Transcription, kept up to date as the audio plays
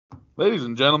Ladies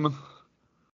and gentlemen,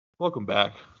 welcome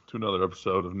back to another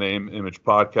episode of Name Image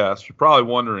Podcast. You're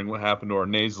probably wondering what happened to our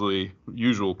nasally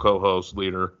usual co-host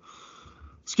leader,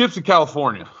 Skips in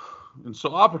California. And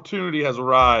so opportunity has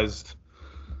arisen.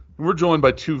 And we're joined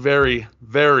by two very,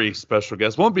 very special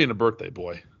guests. One being a birthday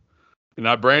boy. And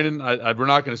now, Brandon, we're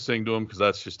not going to sing to him because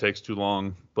that just takes too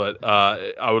long. But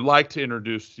I would like to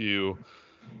introduce to you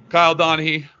Kyle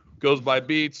Donahue, goes by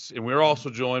Beats, and we're also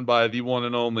joined by the one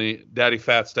and only Daddy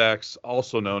Fat Stacks,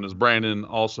 also known as Brandon,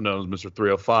 also known as Mr.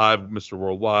 305, Mr.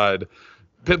 Worldwide,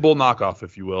 Pitbull knockoff,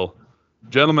 if you will.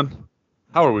 Gentlemen,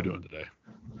 how are we doing today?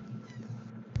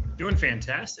 Doing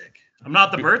fantastic. I'm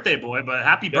not the birthday boy, but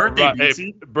happy birthday, right.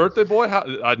 Beatsy. Hey, birthday boy?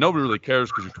 Nobody really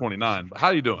cares because you're 29, but how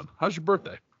are you doing? How's your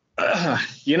birthday?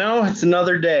 It's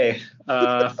another day.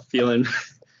 Feeling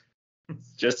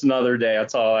just another day.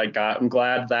 That's all I got. I'm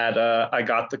glad that I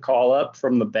got the call up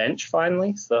from the bench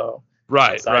finally. So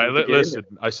right. Listen,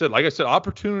 I said,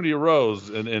 opportunity arose,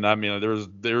 and I mean,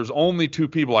 there's only two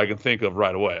people I can think of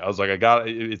right away. I was like,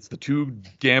 it's the two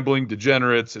gambling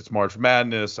degenerates. It's March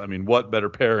Madness. I mean, what better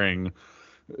pairing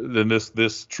than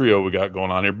this trio we got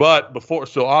going on here? But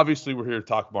so obviously we're here to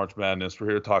talk March Madness. We're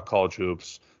here to talk college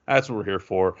hoops. That's what we're here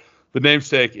for. The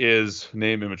namesake is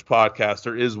Name Image Podcast.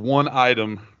 There is one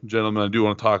item, gentlemen, I do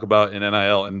want to talk about in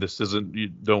NIL, and this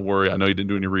isn't, don't worry, I know you didn't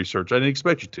do any research. I didn't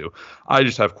expect you to. I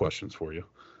just have questions for you.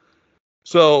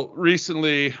 So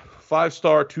recently,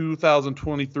 5-star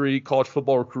 2023 college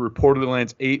football recruit reportedly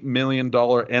lands $8 million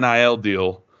NIL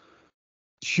deal.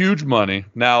 Huge money.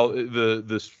 Now,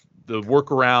 the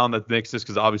workaround that makes this,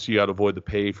 because obviously you got to avoid the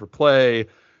pay for play,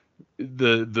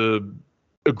 the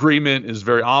agreement is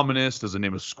very ominous. Doesn't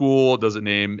name a school, doesn't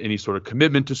name any sort of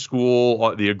commitment to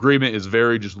school. The agreement is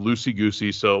very just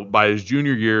loosey-goosey. So by his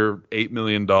junior year, $8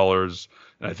 million. And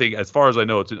I think, as far as I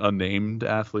know, it's an unnamed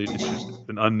athlete. It's just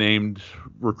an unnamed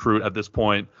recruit at this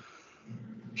point.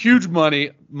 Huge money.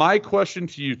 My question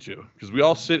to you two, because we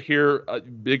all sit here,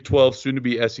 Big 12, soon to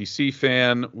be SEC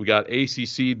fan. We got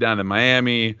ACC down in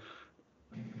Miami.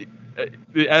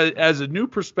 As a new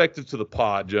perspective to the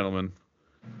pod, gentlemen,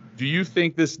 do you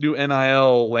think this new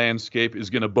NIL landscape is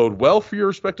going to bode well for your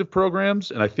respective programs?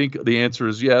 And I think the answer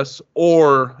is yes.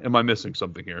 Or am I missing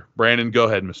something here? Brandon, go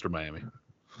ahead, Mr. Miami.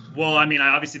 Well, I mean, I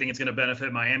obviously think it's going to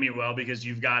benefit Miami well because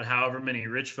you've got however many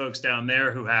rich folks down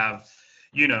there who have,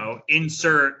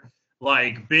 insert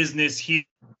like business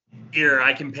here.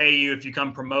 I can pay you if you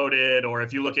come promoted, or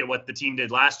if you look at what the team did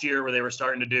last year where they were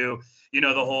starting to do,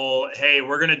 the whole, hey,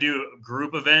 we're going to do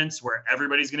group events where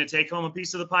everybody's going to take home a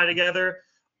piece of the pie together.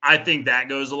 I think that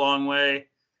goes a long way.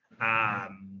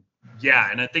 And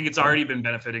I think it's already been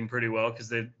benefiting pretty well because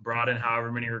they've brought in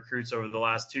however many recruits over the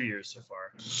last 2 years so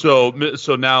far. So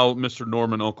now, Mr.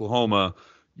 Norman, Oklahoma,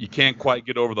 you can't quite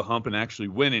get over the hump and actually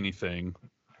win anything.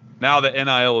 Now that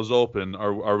NIL is open,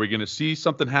 are we going to see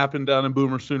something happen down in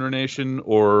Boomer Sooner Nation,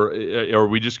 or are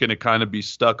we just going to kind of be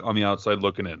stuck on the outside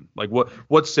looking in? Like,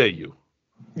 what say you?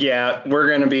 Yeah, we're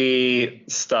going to be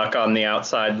stuck on the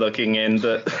outside looking in.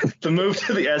 The move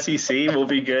to the SEC will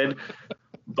be good.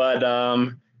 But,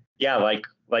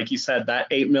 like you said, that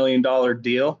 $8 million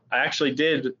deal, I actually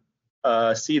did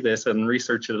see this and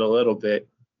research it a little bit.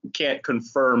 Can't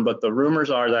confirm, but the rumors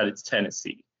are that it's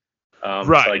Tennessee.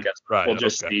 Right. So I guess we'll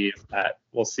just see that.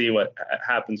 We'll see what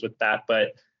happens with that.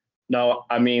 But, no,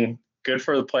 I mean, good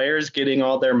for the players getting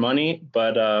all their money.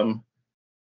 But,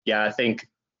 I think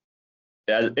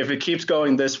if it keeps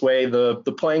going this way,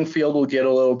 the playing field will get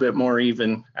a little bit more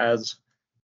even as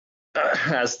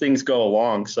things go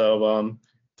along. So,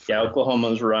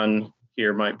 Oklahoma's run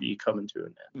here might be coming to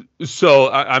an end. So,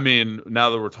 I mean,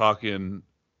 now that we're talking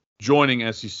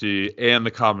joining SEC and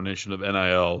the combination of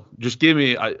NIL, just give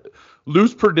me a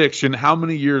loose prediction. How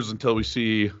many years until we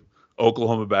see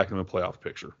Oklahoma back in the playoff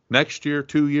picture? Next year,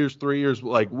 2 years, 3 years?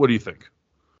 Like, what do you think?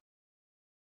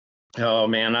 Oh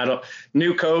man,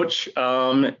 new coach.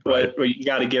 But you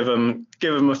got to give him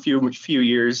a few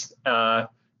years. So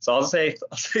I'll say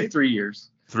 3 years.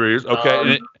 3 years,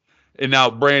 okay. And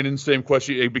now, Brandon, same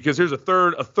question, because here's a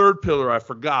third pillar I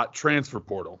forgot: transfer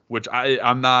portal, which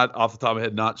I'm not off the top of my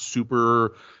head, not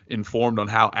super informed on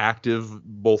how active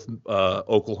both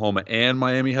Oklahoma and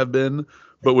Miami have been.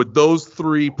 But with those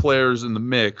three players in the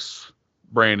mix,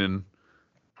 Brandon,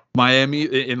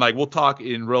 Miami, and like we'll talk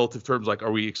in relative terms, like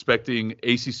are we expecting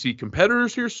ACC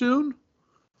competitors here soon?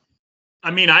 I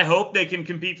mean, I hope they can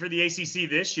compete for the ACC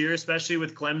this year, especially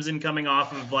with Clemson coming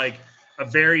off of like a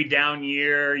very down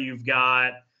year. You've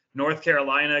got North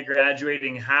Carolina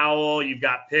graduating Howell. You've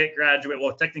got Pitt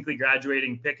technically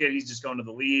graduating Pickett. He's just going to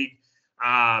the league.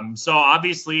 So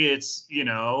obviously it's,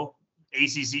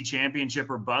 ACC championship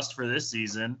or bust for this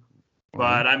season.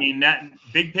 But I mean, that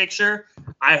big picture,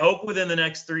 I hope within the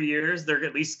next 3 years they're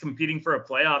at least competing for a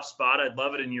playoff spot. I'd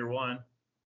love it in year one.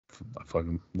 I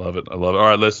fucking love it. I love it. All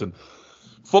right, listen.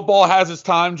 Football has its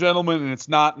time, gentlemen, and it's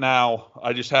not now.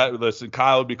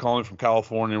 Kyle would be calling from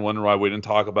California and wondering why we didn't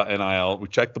talk about NIL. We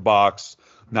checked the box.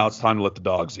 Now it's time to let the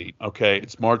dogs eat. Okay,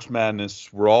 it's March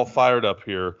Madness. We're all fired up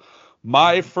here.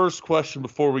 My first question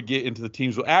before we get into the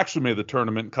teams who actually made the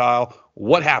tournament, Kyle,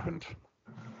 what happened?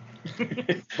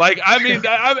 I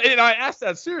asked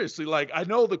that seriously. Like, I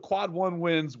know the quad one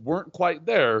wins weren't quite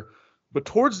there, but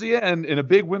towards the end, in a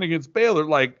big win against Baylor,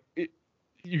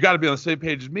 you got to be on the same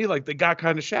page as me. Like, they got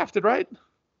kind of shafted, right?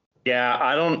 Yeah,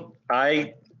 I don't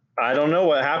know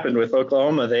what happened with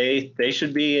Oklahoma. They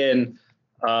should be in.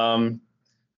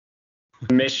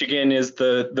 Michigan is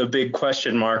the big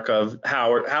question mark of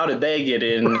how did they get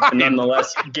in? Right.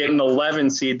 Nonetheless, get an 11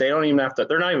 seed. They don't even have to.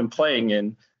 They're not even playing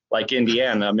in like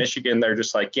Indiana, Michigan. They're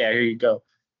just like, yeah, here you go.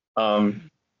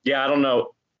 Yeah, I don't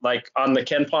know. Like on the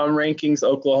KenPom rankings,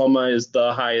 Oklahoma is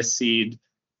the highest seed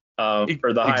or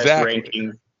the highest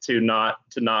ranking to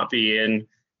not be in,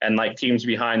 and like teams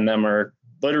behind them are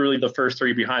literally the first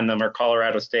three behind them are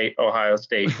Colorado State, Ohio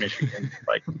State, Michigan.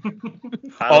 Like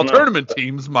all tournament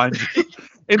teams, mind you.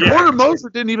 And Porter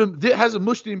Moser hasn't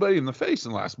mushed anybody in the face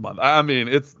in the last month. I mean,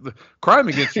 it's the crime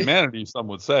against humanity, some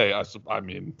would say. I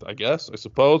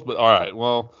suppose. But all right,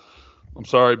 well, I'm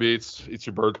sorry, Beats. It's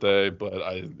your birthday, but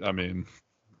I mean,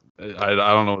 I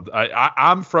don't know.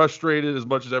 I'm frustrated as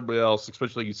much as everybody else,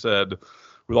 especially like you said,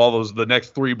 with all the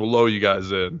next three below you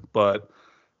guys in. But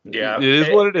yeah, it is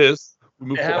what it is.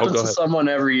 It happens to someone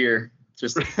every year.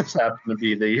 Just happened to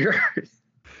be the year.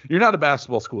 You're not a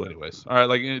basketball school anyways. All right,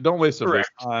 like, don't waste everybody's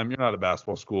time. You're not a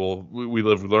basketball school. We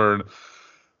live, we learn.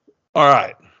 All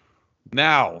right.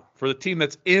 Now, for the team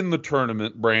that's in the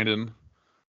tournament, Brandon,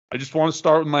 I just want to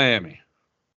start with Miami.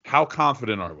 How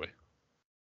confident are we?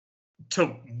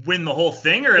 To win the whole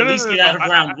thing, or at least get out of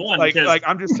round one? Like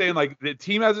I'm just saying, like, the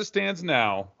team as it stands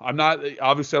now, I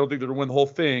don't think they're going to win the whole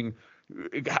thing.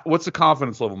 What's the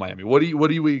confidence level, Miami? What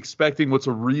are you expecting? What's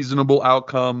a reasonable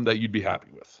outcome that you'd be happy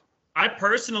with? I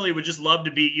personally would just love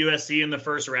to beat USC in the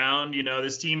first round. You know,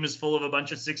 this team is full of a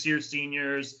bunch of 6-year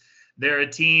seniors. They're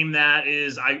a team that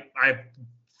is, I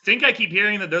think I keep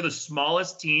hearing that they're the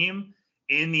smallest team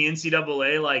in the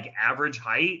NCAA, like average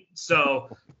height.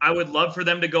 So I would love for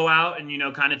them to go out and, you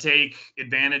know, kind of take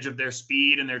advantage of their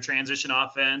speed and their transition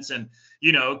offense and,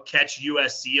 you know, catch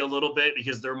USC a little bit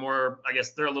because they're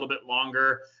a little bit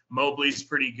longer. Mobley's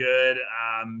pretty good.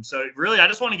 So really, I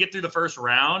just want to get through the first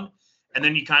round. And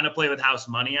then you kind of play with house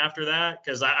money after that.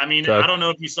 Because, I mean, I don't know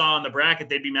if you saw on the bracket,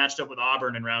 they'd be matched up with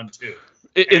Auburn in round 2.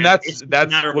 And that's no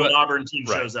matter what Auburn team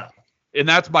shows up. And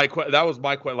that was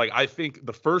my question. Like, I think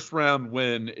the first round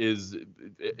win is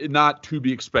not to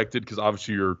be expected because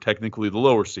obviously you're technically the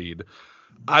lower seed.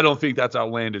 I don't think that's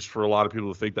outlandish for a lot of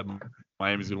people to think that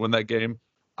Miami's going to win that game.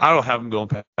 I don't have them going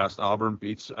past Auburn.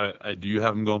 Beats. Do you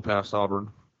have them going past Auburn?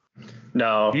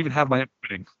 No. Do you even have Miami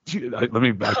winning? Let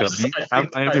me back up. Do you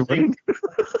have Miami winning?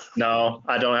 No,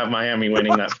 I don't have Miami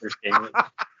winning that first game.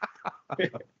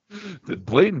 The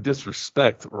blatant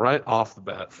disrespect right off the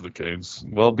bat for the Canes.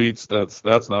 Well, Beats, that's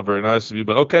not very nice of you,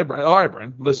 but okay, Brian. All right,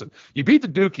 Brian. Listen, you beat the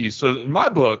Dukies, so in my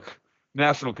book,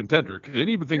 national contender. Because I didn't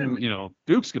even think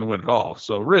Duke's going to win it all.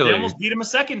 So really, they almost beat him a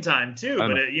second time too.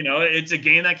 But it's a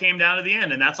game that came down to the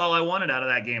end, and that's all I wanted out of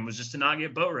that game was just to not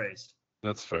get boat raced.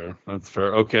 That's fair.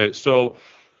 Okay, so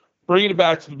bringing it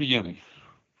back to the beginning.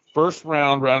 First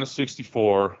round of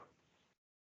 64.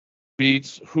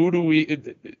 Beats. Who do we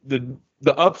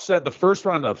the upset? The first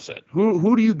round upset.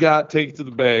 Who do you got take to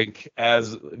the bank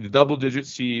as the double-digit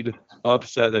seed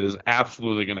upset that is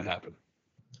absolutely going to happen?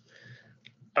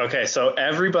 Okay, so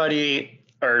everybody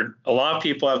or a lot of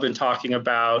people have been talking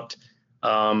about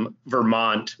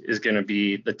Vermont is going to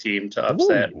be the team to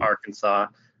upset Arkansas.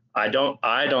 I don't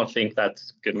think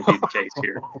that's going to be the case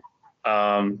here.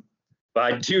 But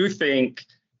I do think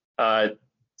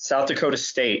South Dakota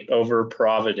State over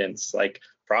Providence. Like,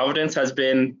 Providence has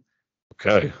been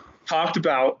talked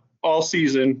about all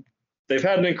season. They've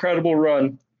had an incredible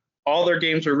run. All their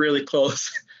games are really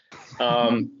close.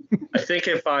 I think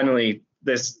it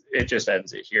just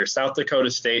ends it here. South Dakota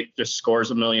State just scores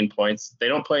 1 million points. They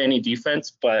don't play any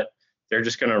defense, but they're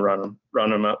just going to run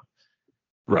them up.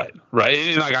 Right.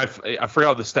 And like I forgot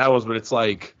what the stat was, but it's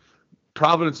like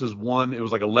Providence has won. It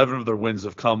was like 11 of their wins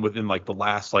have come within like the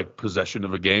last like possession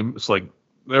of a game. It's like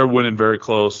They're winning very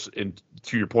close. And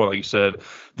to your point, like you said,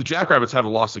 the Jackrabbits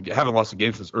haven't lost a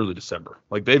game since early December.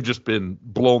 Like they've just been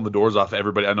blowing the doors off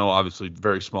everybody. I know, obviously,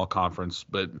 very small conference,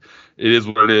 but it is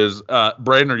what it is.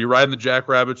 Brandon, are you riding the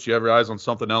Jackrabbits? Do you have your eyes on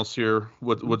something else here?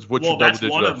 What's your double-digit that's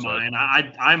one upside? of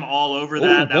mine. I'm all over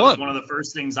that. That was one of the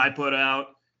first things I put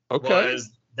out. Okay.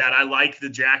 Was that I like the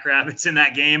Jackrabbits in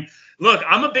that game. Look,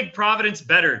 I'm a big Providence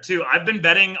bettor too. I've been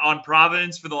betting on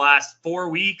Providence for the last 4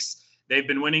 weeks. They've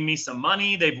been winning me some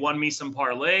money. They've won me some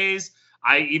parlays.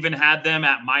 I even had them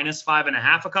at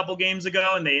 -5.5 a couple games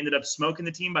ago, and they ended up smoking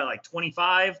the team by like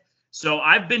 25. So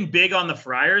I've been big on the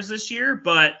Friars this year,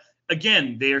 but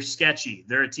again, they're sketchy.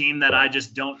 They're a team that I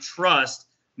just don't trust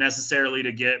necessarily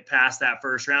to get past that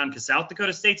first round because South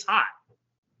Dakota State's hot.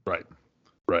 Right.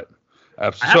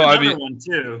 Absolutely. I have another one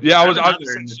too. Yeah, I was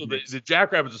saying, so the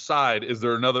Jackrabbits aside, is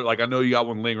there another, like I know you got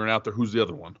one lingering out there. Who's the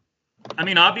other one? I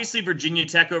mean, obviously Virginia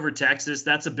Tech over Texas.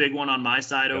 That's a big one on my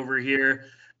side over here.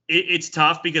 It's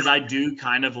tough because I do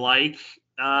kind of like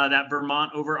that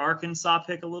Vermont over Arkansas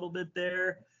pick a little bit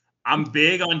there. I'm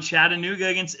big on Chattanooga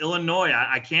against Illinois.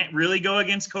 I can't really go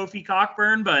against Kofi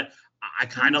Cockburn, but I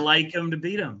kind of like him to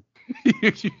beat him.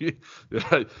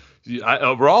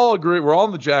 We're all agree. We're all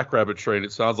on the Jackrabbit train.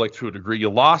 It sounds like to a degree. You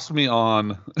lost me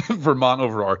on Vermont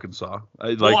over Arkansas.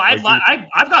 I've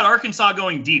got Arkansas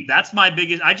going deep. That's my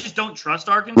biggest. I just don't trust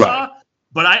Arkansas, right.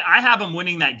 But I have them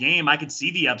winning that game. I could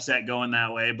see the upset going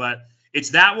that way, but it's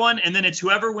that one, and then it's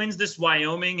whoever wins this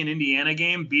Wyoming and Indiana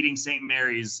game beating St.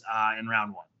 Mary's in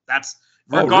round one. That's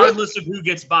regardless of who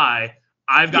gets by.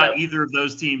 I've got either of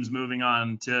those teams moving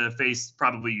on to face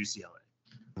probably UCLA.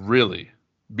 Really?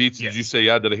 Beats, yes. Did you say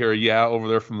did I hear a over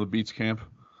there from the Beats camp?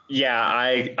 Yeah,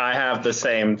 I have the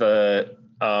same.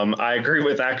 I agree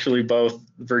with actually both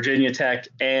Virginia Tech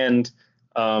and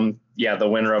the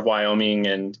winner of Wyoming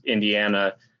and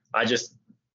Indiana. I just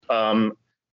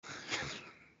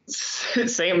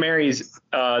St. Mary's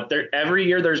every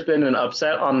year there's been an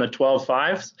upset on the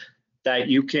 12-5s that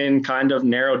you can kind of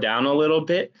narrow down a little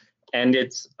bit. And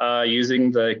it's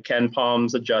using the Ken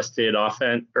Palm's adjusted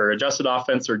offense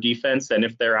or defense. And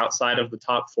if they're outside of the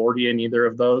top 40 in either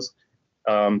of those,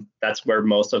 that's where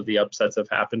most of the upsets have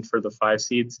happened for the 5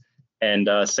 seeds. And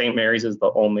St. Mary's is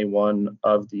the only one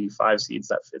of the 5 seeds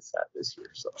that fits that this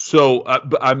year.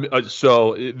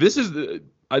 This is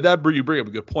you bring up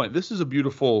a good point. This is a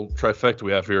beautiful trifecta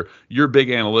we have here. You're a big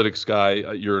analytics guy.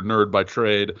 You're a nerd by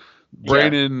trade.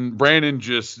 Brandon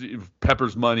just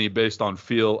peppers money based on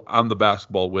feel. I'm the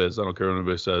basketball whiz. I don't care what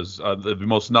anybody says. The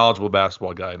most knowledgeable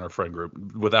basketball guy in our friend group,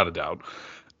 without a doubt.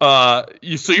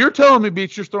 So you're telling me,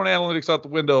 Beach, you're throwing analytics out the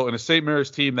window and a St.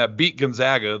 Mary's team that beat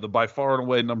Gonzaga, the by far and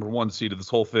away number 1 seed of this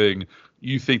whole thing,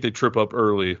 you think they trip up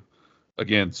early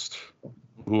against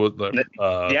who was the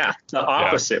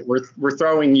opposite. Yeah. We're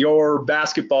throwing your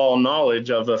basketball knowledge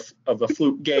of a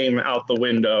fluke game out the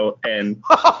window and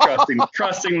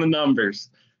trusting the numbers.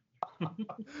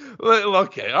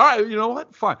 Okay, all right. You know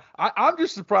what? Fine. I'm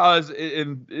just surprised,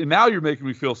 and now you're making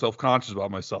me feel self-conscious about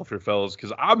myself here, fellas,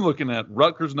 because I'm looking at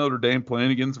Rutgers, Notre Dame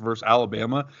playing against versus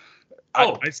Alabama.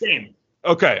 Same.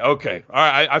 Okay. All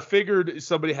right. I figured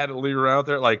somebody had to leave around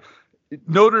there. Like,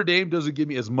 Notre Dame doesn't give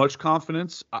me as much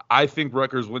confidence. I think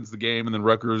Rutgers wins the game, and then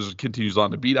Rutgers continues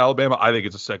on to beat Alabama. I think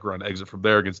it's a second-round exit from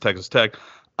there against Texas Tech.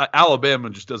 Alabama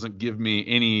just doesn't give me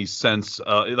any sense.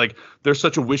 They're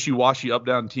such a wishy-washy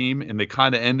up-down team, and they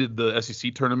kind of ended the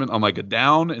SEC tournament on like a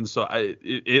down. And so,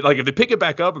 if they pick it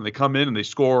back up and they come in and they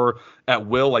score at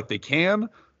will like they can,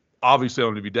 obviously I'm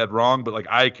going to be dead wrong. But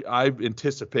I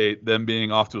anticipate them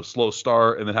being off to a slow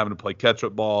start and then having to play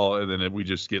catch-up ball, and then we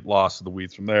just get lost in the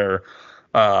weeds from there.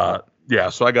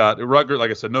 So I got Rutgers. Like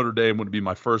I said, Notre Dame would be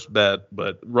my first bet,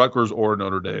 but Rutgers or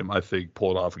Notre Dame, I think,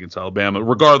 pull it off against Alabama.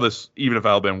 Regardless, even if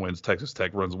Alabama wins, Texas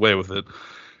Tech runs away with it.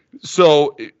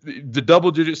 So the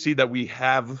double-digit seed that we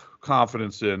have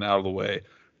confidence in out of the way,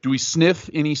 do we sniff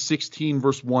any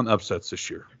 16-1 upsets this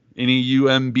year? Any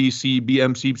UMBC,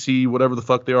 BMCC, whatever the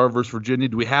fuck they are versus Virginia?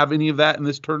 Do we have any of that in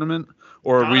this tournament?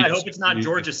 Or I hope it's not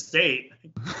Georgia State.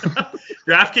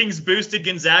 DraftKings boosted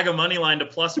Gonzaga money line to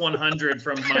 +100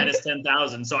 from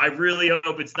 -10,000. So I really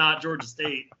hope it's not Georgia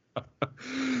State.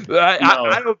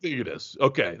 I don't think it is.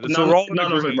 Okay. So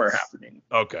none of them are happening.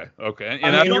 Okay.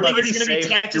 And you don't think it's going to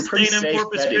be Texas State and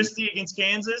Corpus Christi against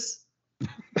Kansas?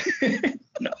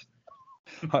 No.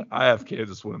 I have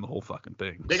Kansas winning the whole fucking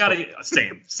thing. They got to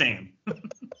same.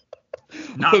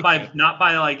 Not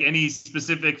by like any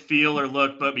specific feel or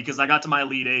look, but because I got to my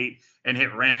Elite 8 and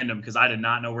hit random because I did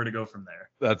not know where to go from there.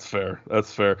 That's fair.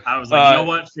 I was like, you know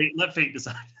what? Let fate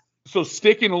decide. So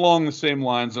sticking along the same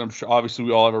lines, and I'm sure obviously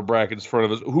we all have our brackets in front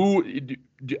of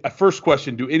us. First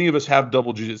question: do any of us have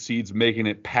double-digit seeds making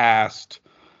it past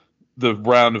the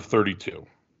round of 32?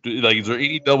 Is there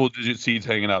any double-digit seeds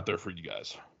hanging out there for you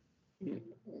guys?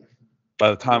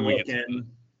 By the time we get to,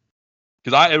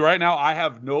 because right now I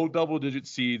have no double-digit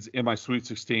seeds in my Sweet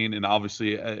 16, and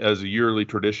obviously as a yearly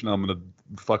tradition, I'm gonna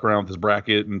fuck around with this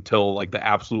bracket until like the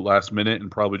absolute last minute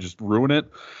and probably just ruin it.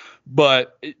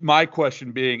 But my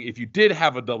question being, if you did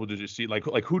have a double-digit seed, like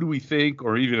who do we think,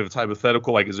 or even if it's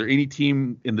hypothetical, like is there any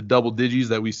team in the double digits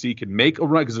that we see can make a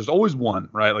run? Because there's always one,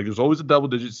 right? Like there's always a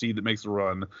double-digit seed that makes a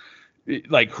run.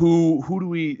 Like who do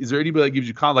we? Is there anybody that gives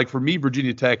you like for me,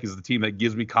 Virginia Tech is the team that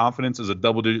gives me confidence as a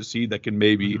double-digit seed that can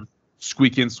maybe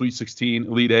squeak in Sweet 16,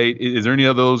 Elite 8. Is there any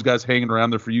of those guys hanging around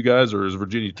there for you guys, or is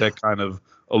Virginia Tech kind of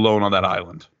alone on that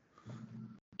island?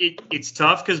 It's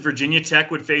tough because Virginia Tech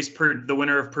would face the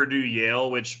winner of Purdue-Yale,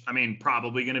 which, I mean,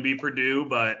 probably going to be Purdue,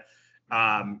 but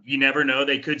you never know.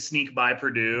 They could sneak by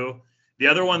Purdue. The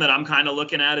other one that I'm kind of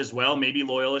looking at as well, maybe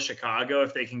Loyola Chicago,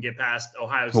 if they can get past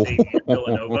Ohio State and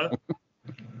Villanova.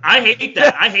 I hate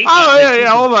that. I hate that. Oh, yeah,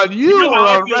 hold on. You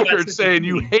are on record saying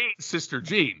you hate Sister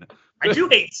Jean. I do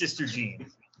hate Sister Jean.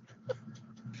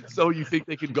 So you think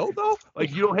they can go, though? Like,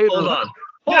 you don't hate Hold them? on.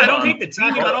 I don't hate the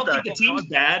team. I don't think the team's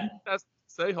bad.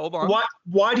 Hold on.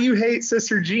 Why do you hate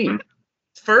Sister Jean?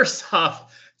 First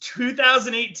off,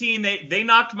 2018, they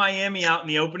knocked Miami out in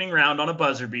the opening round on a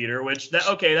buzzer beater,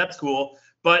 that's cool.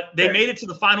 But they made it to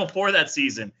the Final Four that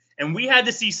season. And we had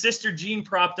to see Sister Jean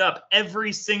propped up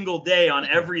every single day on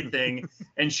everything.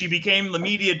 And she became the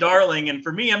media darling. And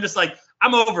for me, I'm just like,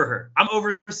 I'm over her. I'm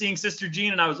overseeing Sister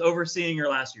Jean, and I was overseeing her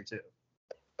last year, too.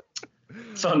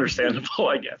 It's understandable,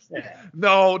 I guess.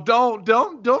 No, don't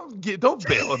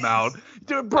bail him out.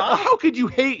 Dude, bro, how could you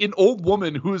hate an old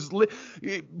woman who's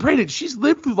Brandon? She's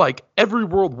lived through like every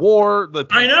world war, the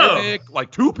pandemic, like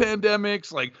 2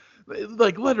 pandemics, like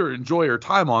let her enjoy her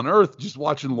time on Earth, just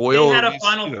watching Loyola. They had a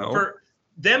final for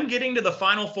them getting to the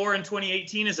Final Four in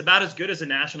 2018 is about as good as a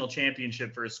national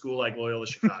championship for a school like Loyola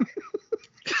Chicago.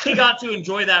 He got to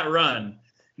enjoy that run.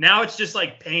 Now it's just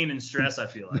like pain and stress, I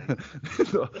feel like.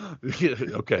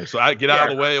 Okay, so I get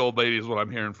out of the way, old lady, is what I'm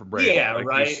hearing from Brandon. Yeah, like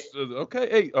right. Okay,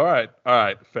 hey, all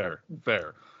right, fair.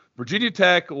 Virginia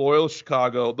Tech, Loyola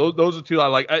Chicago, those are two I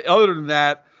like. Other than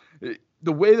that,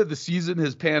 the way that the season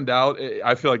has panned out,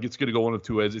 I feel like it's going to go one of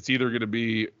two ways. It's either going to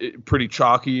be pretty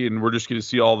chalky, and we're just going to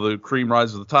see all the cream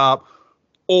rise to the top,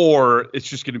 or it's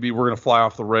just going to be we're going to fly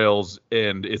off the rails,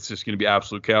 and it's just going to be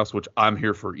absolute chaos, which I'm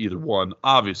here for either one,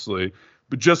 obviously.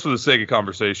 But just for the sake of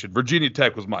conversation, Virginia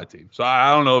Tech was my team. So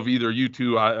I don't know if either you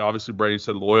two, obviously Brady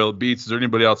said Loyola beats. Is there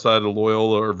anybody outside of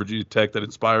Loyola or Virginia Tech that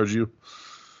inspires you?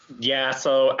 Yeah,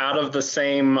 so out of the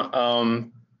same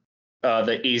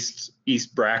the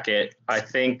East bracket, I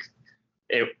think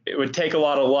it would take a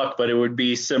lot of luck, but it would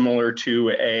be similar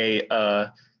to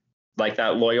a like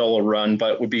that Loyola run,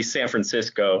 but would be San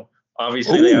Francisco.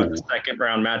 Obviously, They have the second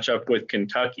round matchup with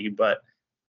Kentucky, but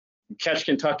catch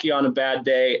Kentucky on a bad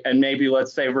day, and maybe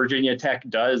let's say Virginia Tech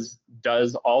does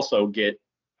also get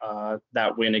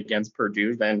that win against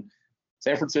Purdue, then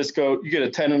San Francisco, you get a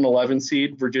 10 and 11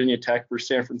 seed, Virginia Tech versus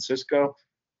San Francisco.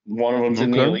 One of them's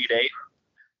in the Elite 8.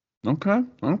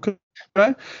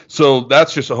 Okay. So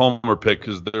that's just a homer pick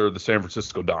because they're the San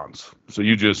Francisco Dons. So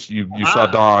you saw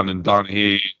Don and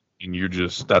Donahue, and you're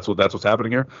just that's what's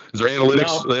happening here. Is there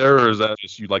analytics there, or is that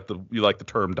just you like the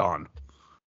term Don?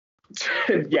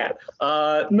 Yeah.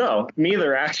 No,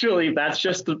 neither actually. That's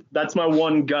my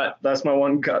one gut. That's my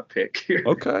one gut pick here.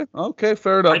 Okay,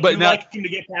 fair enough. But now, like him to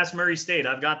get past Murray State.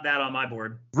 I've got that on my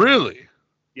board. Really?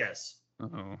 Yes.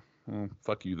 Oh, well,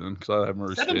 fuck you then, because I have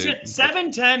Murray State.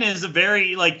 7-10 is a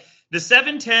very like the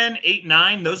 7-10,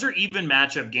 8-9. Those are even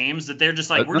matchup games that they're just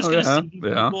like we're just gonna see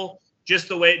people just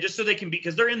so they can be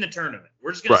because they're in the tournament.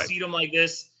 We're just gonna seed them like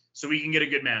this so we can get a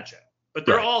good matchup. But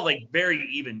they're all like very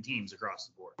even teams across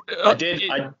the board.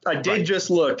 I did just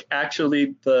look.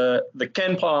 Actually, the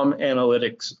KenPom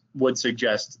analytics would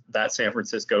suggest that San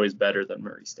Francisco is better than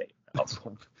Murray State.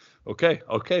 Okay.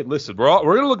 Listen,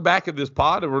 we're gonna look back at this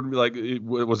pod and we're gonna be like,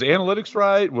 was analytics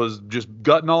right? Was just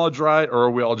gut knowledge right? Or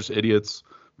are we all just idiots?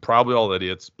 Probably all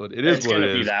idiots, but it's what it is. It's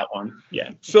gonna be that one.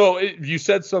 Yeah. So you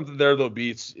said something there though,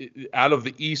 Beats. Out of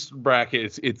the East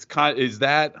bracket, it's kind. Is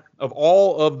that of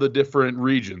all of the different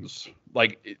regions?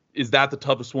 Like, is that the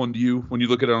toughest one to you when you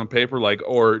look at it on paper? Like,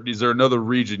 or is there another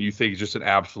region you think is just an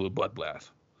absolute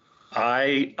bloodbath?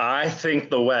 I think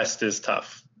the West is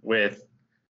tough with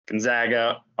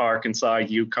Gonzaga, Arkansas,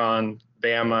 UConn,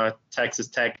 Bama, Texas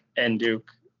Tech, and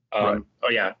Duke. Right. Oh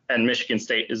yeah, and Michigan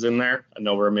State is in there. I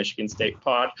know we're a Michigan State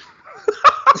pod.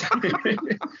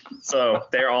 So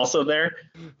they're also there.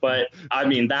 But I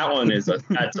mean, that one that's a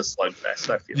slugfest,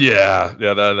 I feel. Yeah,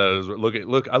 that is.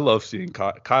 Look, I love seeing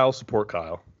Kyle support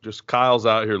Kyle. Just Kyle's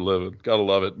out here living. Gotta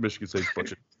love it. Michigan State's a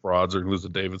bunch of frauds. They're gonna lose to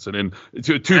Davidson. And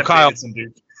to Kyle. Davidson,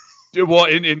 dude. Well,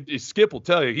 and Skip will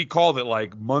tell you, he called it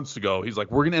like months ago. He's like,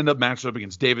 we're going to end up matched up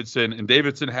against Davidson. And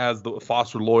Davidson has the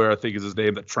Foster Lawyer, I think is his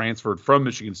name, that transferred from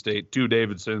Michigan State to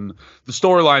Davidson. The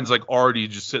storyline's like already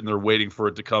just sitting there waiting for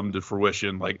it to come to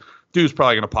fruition. Like, dude's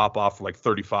probably going to pop off for like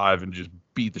 35 and just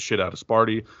beat the shit out of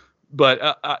Sparty.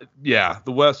 But yeah,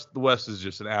 the West is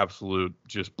just an absolute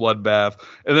just bloodbath.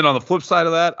 And then on the flip side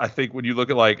of that, I think when you look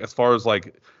at like, as far as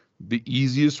like, the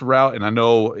easiest route, and I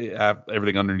know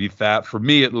everything underneath that, for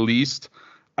me at least,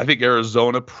 I think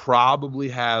Arizona probably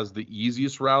has the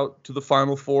easiest route to the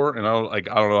Final Four. And I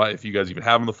don't know if you guys even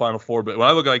have them in the Final Four, but when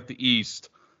I look at like the East,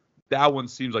 that one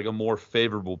seems like a more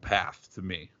favorable path to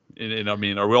me. And I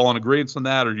mean, are we all in agreement on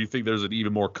that, or do you think there's an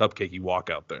even more cupcakey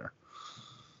walk out there?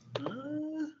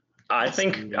 I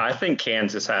think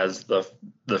Kansas has the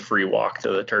free walk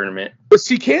to the tournament. But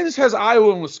see, Kansas has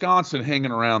Iowa and Wisconsin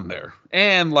hanging around there,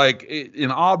 and like in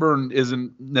Auburn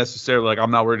isn't necessarily like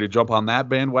I'm not ready to jump on that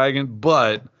bandwagon,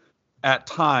 but at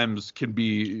times can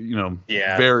be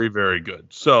very, very good.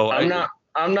 So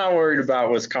I'm not worried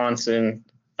about Wisconsin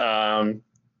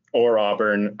or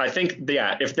Auburn. I think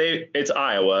it's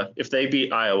Iowa. If they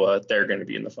beat Iowa, they're going to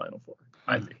be in the Final Four.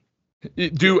 I think.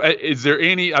 Is there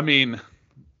any? I mean.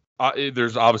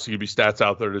 There's obviously going to be stats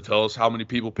out there to tell us how many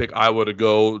people pick Iowa to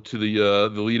go to the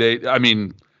Elite Eight. I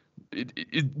mean,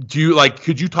 do you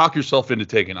could you talk yourself into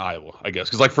taking Iowa, I guess?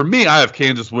 Because like for me, I have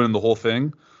Kansas winning the whole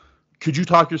thing. Could you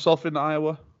talk yourself into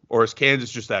Iowa, or is Kansas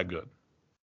just that good?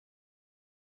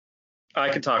 I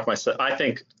could talk myself. I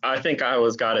think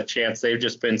Iowa's got a chance. They've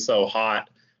just been so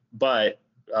hot, but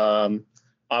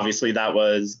obviously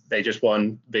they just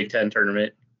won Big Ten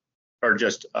tournament, or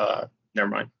just never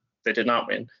mind, they did not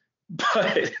win.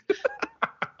 But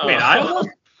wait, Iowa?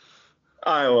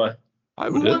 Iowa.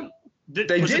 They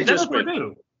did just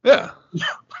win. Yeah.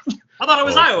 I thought it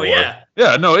was Iowa. Boy. Yeah.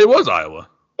 Yeah. No, it was Iowa.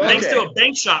 Thanks to a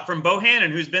bank shot from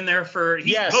Bohannon, who's been there for.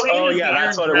 Yes.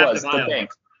 That's what it was. The bank.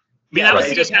 I mean, that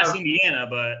was just past Indiana,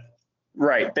 but.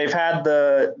 Right. They've had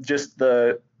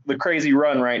the crazy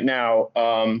run right now.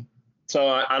 So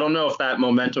I don't know if that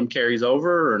momentum carries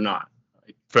over or not.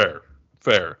 Fair.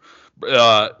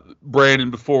 Brandon,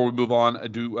 before we move on,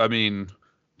 I mean,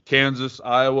 Kansas,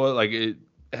 Iowa,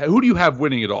 who do you have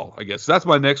winning it all? I guess that's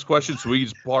my next question. So we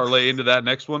just parlay into that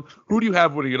next one. Who do you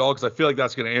have winning it all? Because I feel like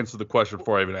that's going to answer the question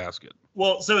before I even ask it.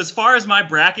 Well, so as far as my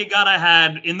bracket got, I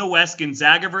had in the West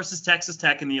Gonzaga versus Texas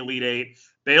Tech in the Elite Eight,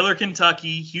 Baylor,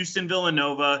 Kentucky, Houston,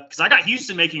 Villanova. Because I got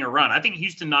Houston making a run. I think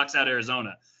Houston knocks out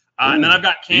Arizona. And then I've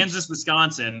got Kansas,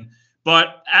 Wisconsin.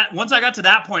 But once I got to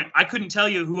that point, I couldn't tell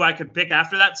you who I could pick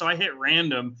after that, so I hit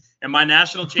random. And my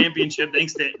national championship,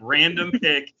 thanks to random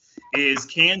pick, is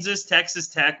Kansas, Texas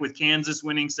Tech, with Kansas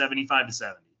winning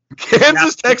 75-70.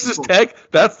 Kansas, Texas Tech?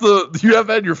 Do you have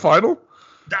that in your final?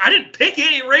 I didn't pick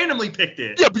it. It randomly picked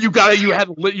it. Yeah, but you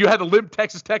had to limp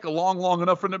Texas Tech long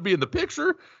enough for them to be in the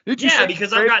picture. Yeah,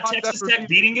 because I've got Texas Tech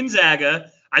beating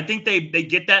Gonzaga. I think they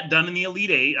get that done in the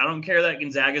Elite Eight. I don't care that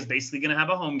Gonzaga is basically going to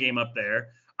have a home game up there.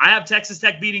 I have Texas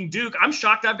Tech beating Duke. I'm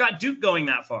shocked I've got Duke going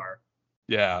that far.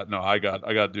 Yeah, no, I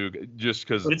got Duke just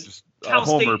because it's just Cal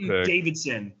State and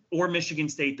Davidson or Michigan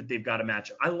State that they've got to match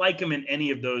up. I like them in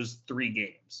any of those three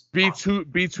games. Beats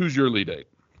who's your Elite Eight?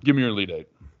 Give me your Elite Eight.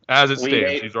 As it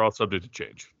stands, these are all subject to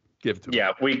change. Give it to me.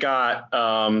 Yeah, we got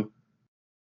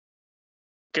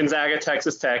Gonzaga,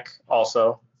 Texas Tech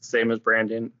also, same as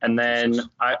Brandon. And then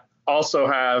I also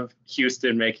have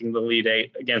Houston making the Elite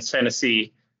Eight against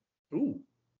Tennessee. Ooh.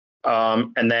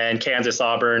 And then Kansas,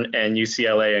 Auburn, and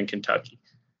UCLA and Kentucky,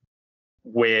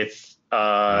 with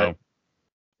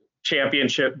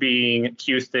championship being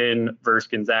Houston versus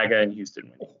Gonzaga and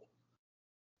Houston winning.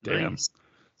 Damn. Nice.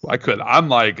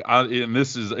 And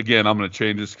this is, again, I'm going to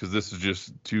change this because this is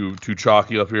just too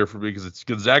chalky up here for me, because it's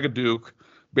Gonzaga, Duke,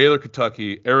 Baylor,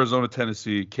 Kentucky, Arizona,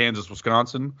 Tennessee, Kansas,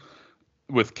 Wisconsin,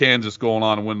 with Kansas going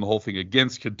on and winning the whole thing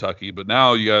against Kentucky. But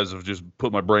now you guys have just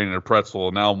put my brain in a pretzel,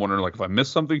 and now I'm wondering if I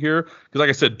missed something here. Because like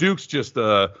I said, Duke's just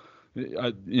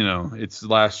it's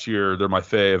last year, they're my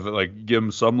fave. Give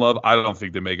them some love. I don't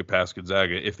think they make it past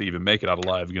Gonzaga, if they even make it out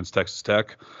alive against Texas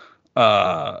Tech.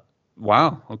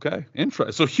 Wow. Okay.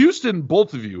 Interesting. So Houston,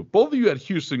 both of you had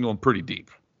Houston going pretty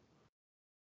deep.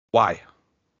 Why?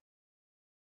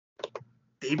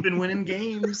 They've been winning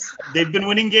games. They've been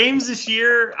winning games this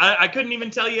year. I couldn't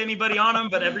even tell you anybody on them,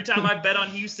 but every time I bet on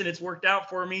Houston, it's worked out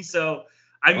for me. So,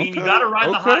 I mean, you got to ride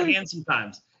the hot hand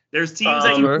sometimes. There's teams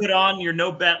that you put on your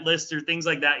no bet list or things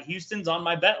like that. Houston's on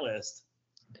my bet list.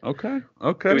 Okay.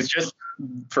 It was just,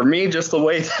 for me, just the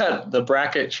way that the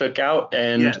bracket shook out.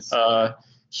 And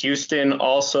Houston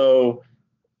also,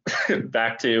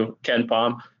 back to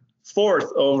KenPom,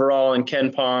 4th overall in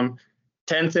KenPom,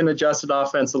 10th in adjusted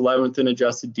offense, 11th in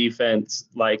adjusted defense.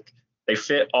 Like, they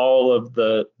fit all of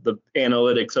the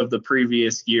analytics of the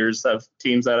previous years of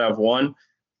teams that have won.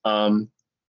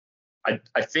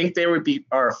 I think they would be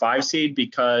a 5 seed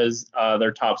because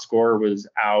their top scorer was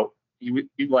out.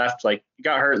 He left, like, he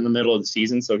got hurt in the middle of the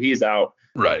season, so he's out.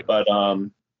 Right. But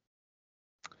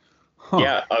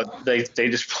they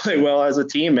just play well as a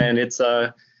team, and it's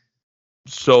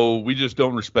So we just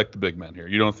don't respect the big men here.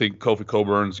 You don't think Kofi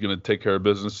Coburn's going to take care of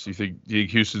business? You think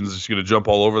Houston's just going to jump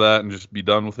all over that and just be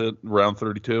done with it round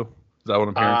 32? Is that what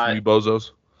I'm hearing from you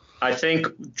bozos? I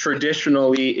think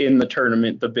traditionally in the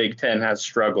tournament, the Big Ten has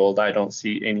struggled. I don't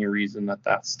see any reason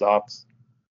that stops.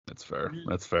 That's fair.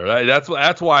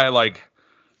 That's why I like,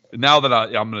 now that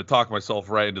I'm going to talk myself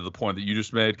right into the point that you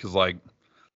just made, because like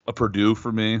a Purdue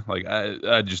for me, like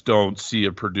I just don't see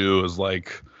a Purdue as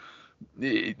like,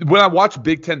 when I watch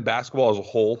Big Ten basketball as a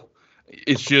whole,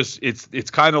 it's just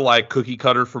it's kind of like cookie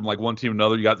cutter from like one team to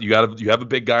another. You have a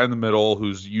big guy in the middle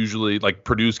who's usually, like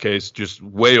Purdue's case, just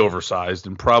way oversized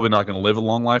and probably not going to live a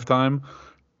long lifetime.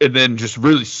 And then just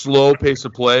really slow pace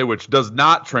of play, which does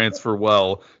not transfer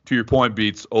well to your point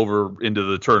beats over into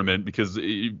the tournament, because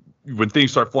when things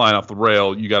start flying off the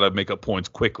rail, you got to make up points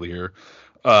quickly here.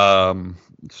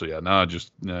 So yeah, now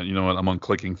you know what? I'm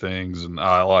unclicking things, and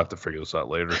I'll have to figure this out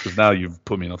later, because now you've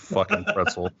put me in a fucking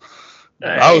pretzel.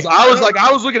 I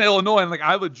was looking at Illinois, and like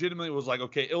I legitimately was like,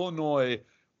 okay, Illinois,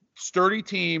 sturdy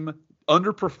team,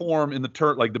 underperform in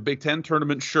the Big Ten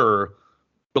tournament, sure,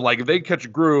 but like if they catch a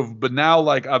groove, but now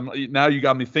now you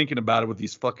got me thinking about it with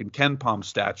these fucking KenPom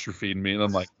stats you're feeding me, and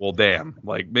I'm like, well, damn,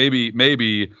 like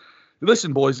maybe.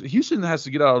 Listen, boys, Houston has to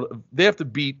get out. They have to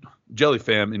beat Jelly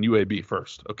Fam in UAB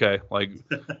first, okay? Like,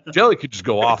 Jelly could just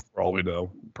go off for all we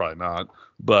know. Probably not.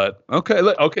 But, okay,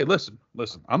 listen.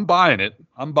 I'm buying it.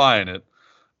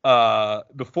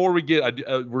 Before we get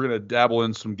we're going to dabble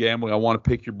in some gambling. I want to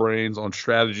pick your brains on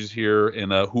strategies here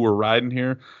and who are riding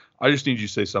here. I just need you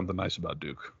to say something nice about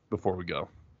Duke before we go.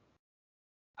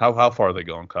 How far are they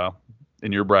going, Kyle?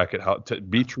 In your bracket,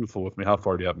 be truthful with me. How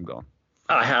far do you have them going?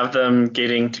 I have them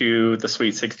getting to the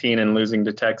Sweet 16 and losing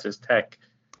to Texas Tech.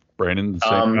 Brandon,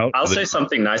 I'll say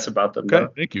something nice about them. Okay,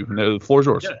 though. Thank you. The floor is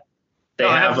yours. Yeah.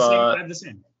 I have the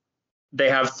same. They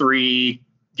have 3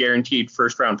 guaranteed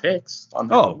first-round picks on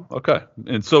them. Oh, okay.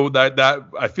 And so that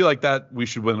I feel like that we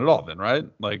should win it all then, right?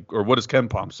 Like, or what does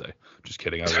KenPom say? Just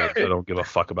kidding. I don't give a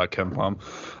fuck about KenPom.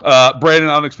 Brandon,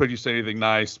 I don't expect you to say anything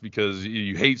nice, because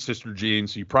you hate Sister Jean,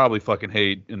 so you probably fucking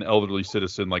hate an elderly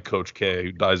citizen like Coach K,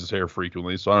 who dyes his hair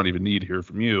frequently, so I don't even need to hear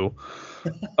from you.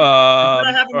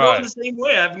 I have him going the same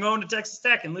way. I have him going to Texas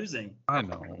Tech and losing. I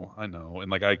know.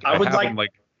 And like I would have him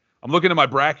like, I'm looking at my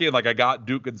bracket, like I got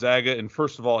Duke Gonzaga, and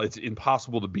first of all, it's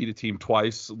impossible to beat a team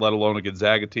twice, let alone a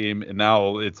Gonzaga team. And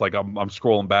now it's like I'm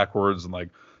scrolling backwards, and like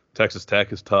Texas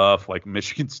Tech is tough. Like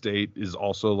Michigan State is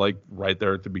also like right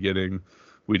there at the beginning.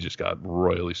 We just got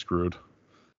royally screwed.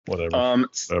 Whatever.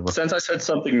 Since I said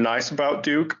something nice about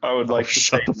Duke, I would like to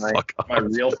say my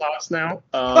real thoughts now.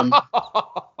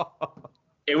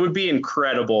 It would be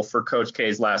incredible for Coach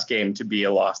K's last game to be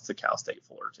a loss to Cal State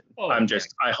Fullerton.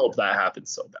 I hope that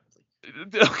happens so badly.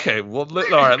 Okay, well, all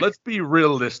right, let's be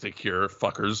realistic here,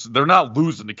 fuckers. They're not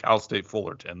losing to Cal State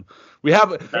Fullerton. They're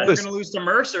not going to lose to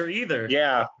Mercer either.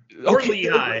 Yeah. Or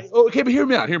Lehigh. Okay, but hear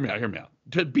me out.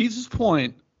 To Beats'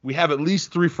 point, we have at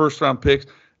least 3 first-round picks.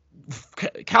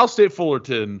 Cal State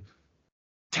Fullerton,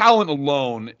 talent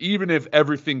alone, even if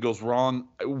everything goes wrong,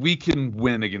 we can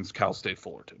win against Cal State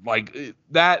Fullerton. Like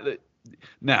that.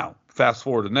 Now, fast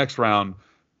forward to the next round.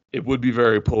 It would be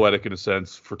very poetic in a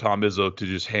sense for Tom Izzo to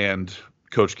just hand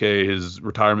Coach K his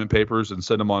retirement papers and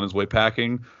send him on his way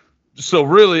packing. So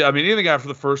really, I mean, anything after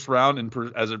the first round,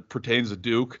 and as it pertains to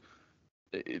Duke,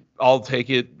 I'll take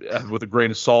it with a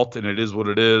grain of salt, and it is what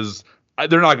it is.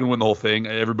 They're not going to win the whole thing.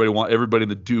 Everybody in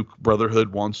the Duke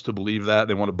brotherhood wants to believe that.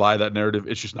 They want to buy that narrative.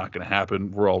 It's just not going to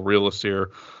happen. We're all realists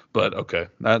here. But okay,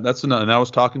 that's enough. And I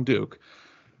was talking Duke.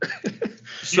 Do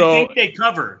you think they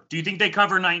cover? Do you think they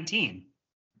cover 19?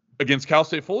 Against Cal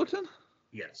State Fullerton?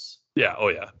 Yes. Yeah. Oh,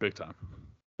 yeah. Big time.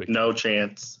 No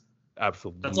chance.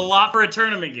 Absolutely. That's a lot for a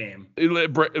tournament game.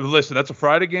 Listen, that's a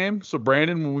Friday game. So,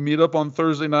 Brandon, when we meet up on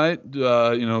Thursday night,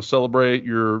 celebrate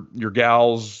your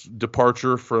gal's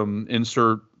departure from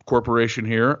insert corporation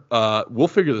here. We'll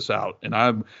figure this out.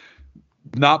 And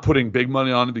not putting big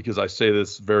money on it because I say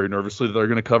this very nervously that they're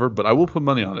going to cover, but I will put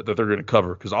money on it that they're going to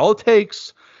cover because all it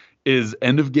takes is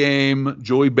end of game.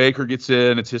 Joey Baker gets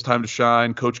in. It's his time to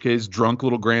shine. Coach K's drunk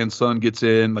little grandson gets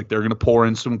in. Like they're going to pour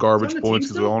in some garbage points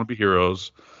because they all want to be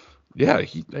heroes. Yeah, I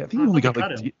think he only got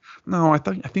like no. I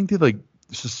think they like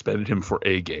suspended him for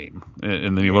a game,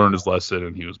 and then he learned his lesson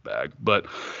and he was back. But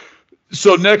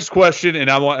so next question, and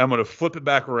I'm going to flip it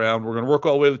back around. We're going to work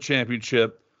all the way to the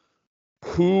championship.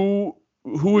 Who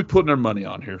we putting our money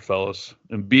on here, fellas?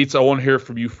 And Beats, I want to hear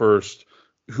from you first.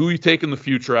 Who are you taking the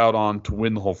future out on to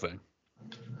win the whole thing?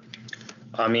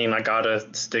 I mean, I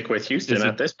gotta stick with Houston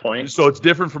at this point. So it's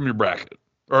different from your bracket,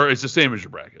 or it's the same as your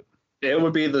bracket? It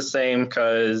would be the same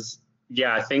because,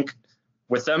 yeah, I think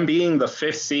with them being the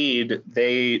 5th seed,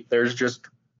 there's just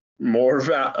more of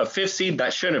a 5th seed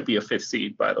that shouldn't be a 5th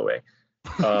seed, by the way.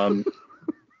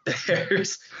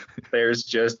 There's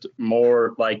just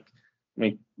more like.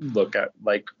 Let me look at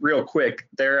like real quick.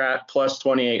 They're at plus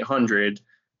 2,800.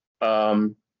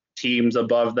 Teams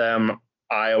above them: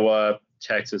 Iowa,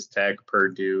 Texas Tech,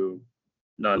 Purdue.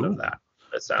 None of that.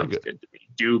 That sounds good to me.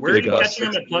 Duke. Where are you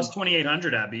catching them at plus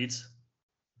 2,800 at, Beats?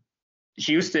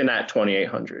 Houston at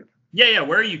 2,800. Yeah.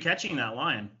 Where are you catching that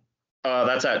line?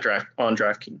 That's at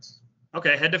DraftKings.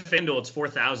 Okay, head to FanDuel. It's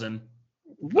 4,000.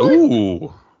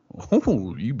 Ooh,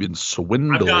 you've been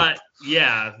swindled.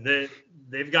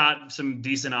 They've got some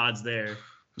decent odds there.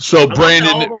 So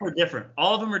Brandon, all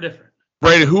of them are different.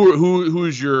 Brandon, who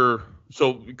is your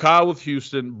Kyle with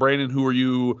Houston? Brandon,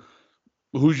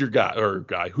 who's your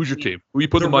guy? Who's your team? Who you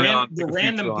put the money on? The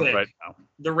random pick right now?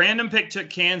 The random pick took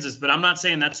Kansas, but I'm not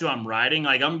saying that's who I'm riding.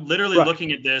 Like I'm literally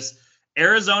looking at this.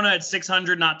 Arizona at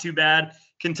 600, not too bad.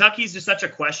 Kentucky's just such a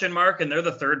question mark, and they're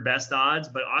the 3rd best odds.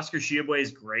 But Oscar Tshiebwe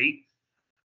is great.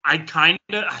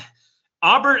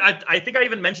 Auburn, I think I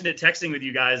even mentioned it texting with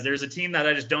you guys. There's a team that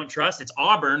I just don't trust. It's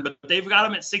Auburn, but they've got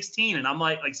them at 16, and I'm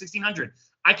like 1,600.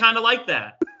 I kind of like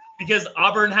that because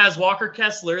Auburn has Walker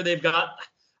Kessler. They've got,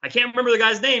 I can't remember the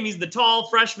guy's name. He's the tall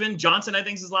freshman. Johnson, I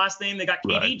think is his last name. They got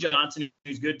KD Johnson,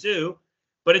 who's good too.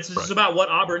 But it's just about what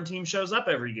Auburn team shows up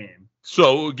every game.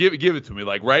 So give it to me.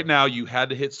 Like right now, you had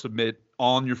to hit submit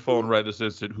on your phone right this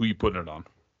instant. Who you putting it on?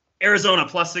 Arizona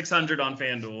plus 600 on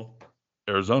FanDuel.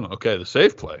 Arizona. Okay, the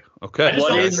safe play. Okay. I just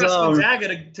don't trust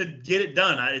Gonzaga to get it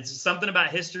done. It's something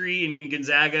about history and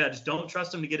Gonzaga. I just don't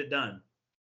trust them to get it done.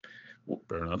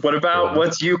 Fair enough. What about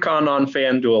what's UConn on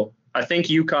FanDuel? I think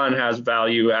UConn has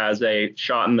value as a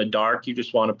shot in the dark. You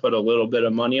just want to put a little bit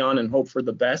of money on and hope for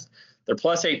the best. They're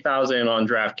plus 8,000 on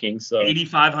DraftKings. So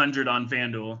 8,500 on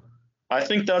FanDuel. I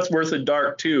think that's worth a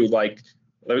dark too. Like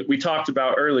we talked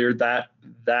about earlier, that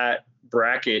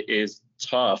bracket is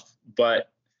tough, but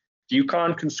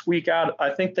UConn can squeak out. I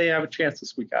think they have a chance to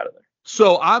squeak out of there.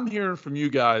 So I'm hearing from you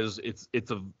guys, it's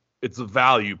a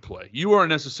value play. You aren't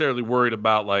necessarily worried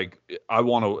about like I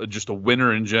want just a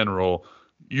winner in general.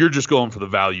 You're just going for the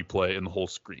value play in the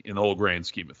whole grand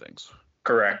scheme of things.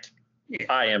 Correct.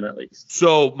 I am at least.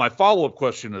 So my follow-up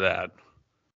question to that,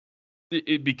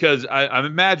 because I'm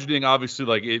imagining obviously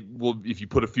like it will, if you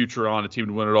put a future on a team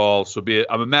to win it all, so be it.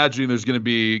 I'm imagining there's going to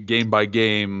be game by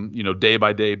game, day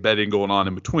by day betting going on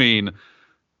in between.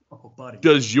 Oh, buddy.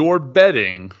 Does your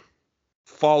betting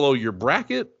follow your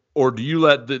bracket, or do you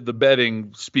let the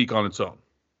betting speak on its own?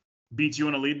 Beats, you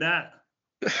want to lead that?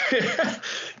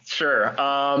 Sure.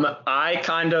 I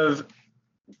kind of,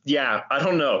 I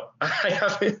don't know.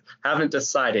 I haven't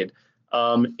decided.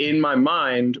 In my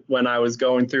mind, when I was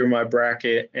going through my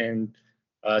bracket and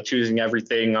choosing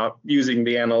everything, using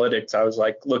the analytics, I was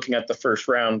like looking at the first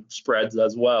round spreads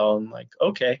as well. And like,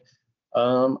 okay,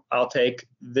 I'll take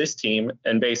this team.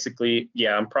 And basically,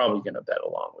 I'm probably going to bet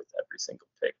along with every single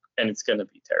pick, and it's going to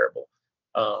be terrible.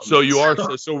 So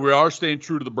we are staying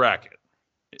true to the bracket.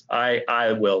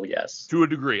 I will, yes. To a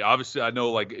degree. Obviously, I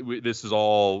know like this is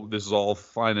all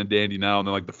fine and dandy now, and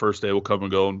then like the first day will come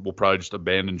and go, and we'll probably just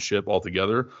abandon ship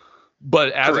altogether.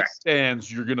 But as it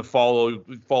stands, you're going to follow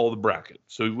the bracket.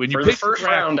 So when you pick the first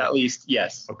round, at least,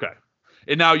 yes. Okay.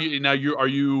 And now are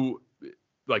you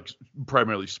like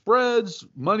primarily spreads,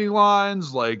 money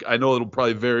lines? Like I know it'll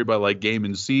probably vary by like game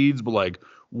and seeds, but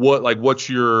what's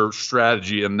your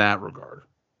strategy in that regard?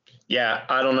 Yeah,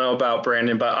 I don't know about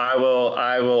Brandon, but I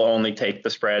will only take the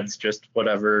spreads, just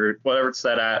whatever it's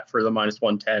set at for the minus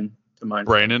 110 to minus.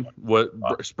 Brandon, what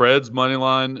spreads, money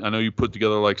line? I know you put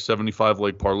together like 75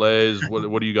 like parlays.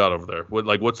 What do you got over there?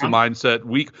 What's the mindset?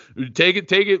 Take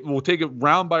it. We'll take it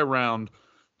round by round.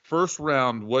 First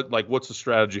round, what's the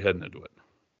strategy heading into it?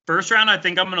 First round, I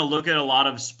think I'm going to look at a lot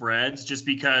of spreads just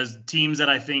because teams that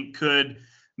I think could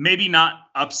maybe not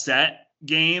upset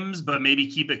games, but maybe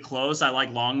keep it close. I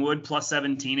like Longwood plus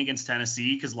 17 against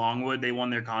Tennessee because Longwood, they won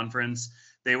their conference.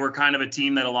 They were kind of a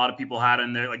team that a lot of people had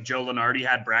in there. Like Joe Lenardi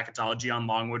had bracketology on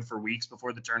Longwood for weeks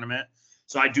before the tournament.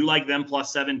 So I do like them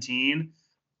plus 17.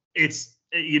 It's,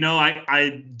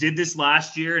 I did this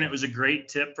last year, and it was a great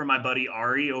tip for my buddy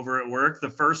Ari over at work. The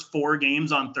first 4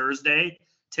 games on Thursday,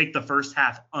 take the first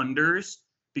half unders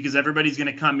because everybody's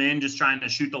going to come in just trying to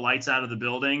shoot the lights out of the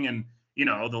building, and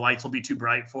the lights will be too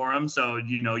bright for them. So,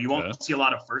 you won't see a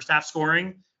lot of first half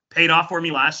scoring. Paid off for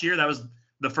me last year. That was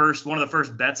one of the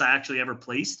first bets I actually ever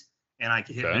placed, and I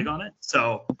could hit big on it.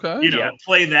 So,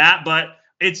 play that. But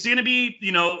it's going to be,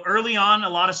 early on, a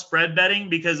lot of spread betting,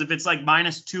 because if it's like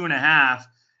 -2.5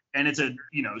 and it's a,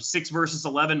 6 versus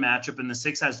 11 matchup and the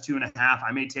 6 has 2.5,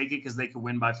 I may take it because they could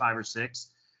win by 5 or 6.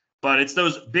 But it's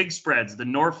those big spreads, the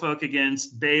Norfolk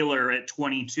against Baylor at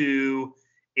 22.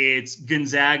 It's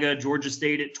Gonzaga, Georgia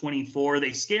State at 24.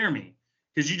 They scare me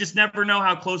because you just never know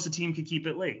how close a team could keep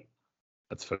it late.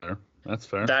 That's fair. That's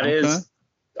fair. That is,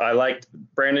 I liked,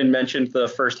 Brandon mentioned the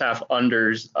first half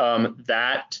unders.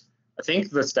 I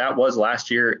think the stat was last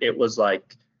year, it was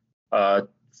like,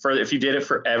 if you did it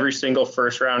for every single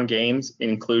first round games,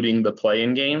 including the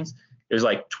play-in games, it was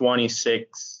like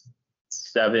 26,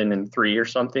 7, and 3 or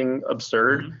something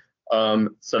absurd. Mm-hmm.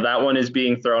 So that one is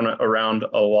being thrown around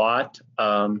a lot.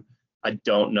 I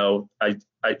don't know.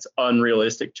 It's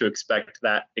unrealistic to expect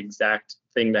that exact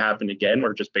thing to happen again,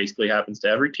 where it just basically happens to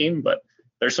every team, but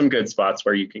there's some good spots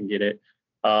where you can get it.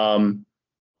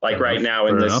 Right now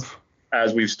in this,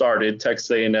 as we've started,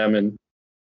 Texas A&M and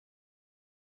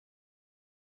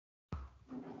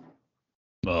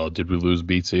oh, did we lose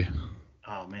Beatsy?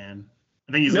 Oh man,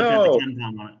 I think he's looking at the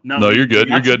KenPom on it. No, you're good.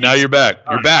 You're good. Now you're back.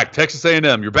 You're back. Texas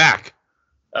A&M. You're back.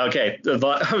 Okay,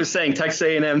 I was saying Texas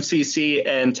A&M, CC,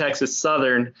 and Texas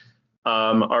Southern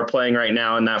are playing right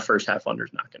now, and that first half under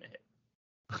is not going to hit.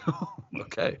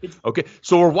 Okay.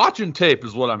 So we're watching tape,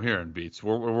 is what I'm hearing, Beats.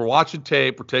 We're watching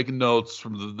tape. We're taking notes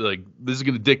from this is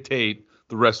going to dictate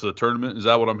the rest of the tournament. Is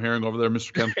that what I'm hearing over there,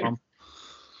 Mr. KenPom?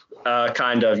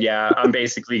 Kind of, yeah. I'm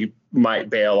basically might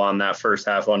bail on that first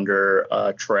half under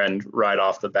trend right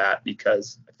off the bat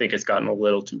because I think it's gotten a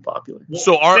little too popular.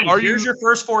 So here's your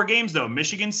first 4 games though.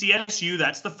 Michigan CSU,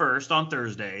 that's the first on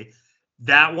Thursday.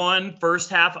 That one, first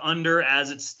half under as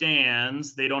it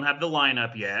stands. They don't have the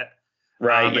lineup yet.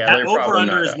 Right. That over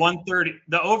under is 130.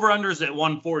 The over under is at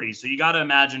 140. So you got to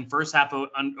imagine first half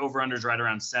over under is right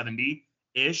around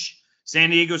 70-ish. San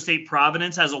Diego State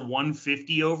Providence has a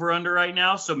 150 over under right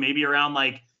now. So maybe around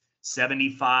like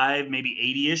 75,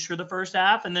 maybe 80-ish for the first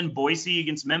half. And then Boise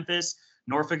against Memphis,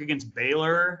 Norfolk against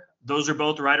Baylor. Those are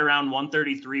both right around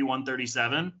 133,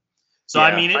 137. So, yeah,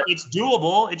 I mean, it's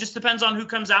doable. It just depends on who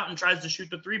comes out and tries to shoot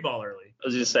the 3-ball early. I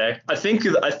was just say, I think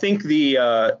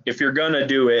the if you're going to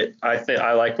do it,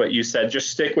 I like what you said. Just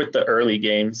stick with the early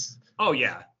games. Oh,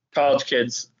 yeah. College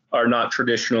kids are not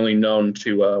traditionally known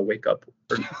to wake up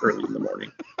early in the morning.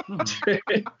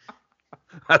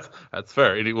 That's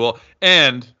fair. Well,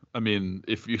 and I mean,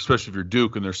 especially if you're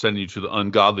Duke and they're sending you to the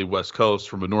ungodly West Coast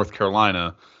from a North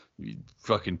Carolina, you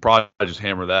fucking probably just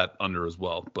hammer that under as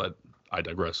well. But I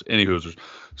digress. Any hoosers.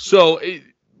 So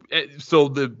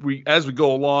as we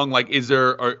go along, like, are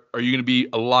you going to be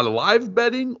a lot of live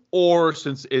betting, or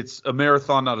since it's a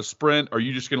marathon, not a sprint, are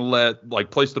you just going to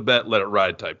place the bet, let it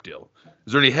ride type deal?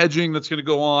 Is there any hedging that's going to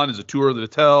go on? Is it too early to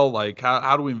tell? Like,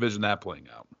 how do we envision that playing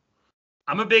out?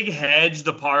 I'm a big hedge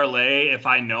the parlay if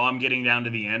I know I'm getting down to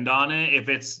the end on it. If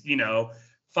it's,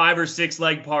 5 or 6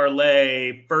 leg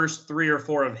parlay, first 3 or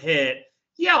 4 have hit,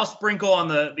 yeah, I'll sprinkle on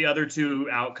the other 2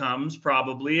 outcomes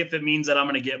probably if it means that I'm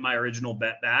going to get my original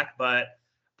bet back. But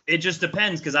it just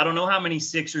depends because I don't know how many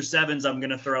 6 or 7s I'm going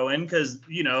to throw in because,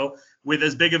 with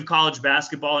as big of college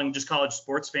basketball and just college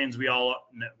sports fans we all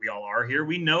are here,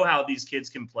 we know how these kids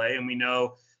can play, and we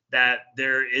know that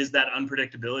there is that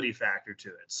unpredictability factor to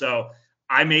it. So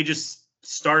I may just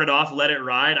start it off, let it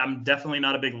ride. I'm definitely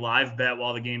not a big live bet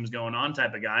while the game's going on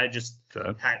type of guy. I just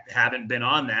haven't been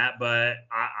on that, but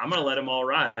I'm going to let them all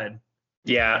ride.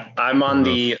 Yeah, I'm on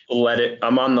the let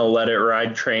it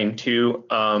ride train too.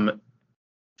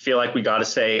 Feel like we got to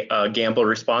say gamble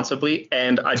responsibly,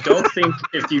 and I don't think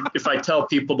if I tell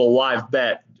people to live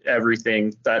bet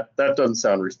everything, that doesn't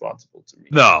sound responsible to me.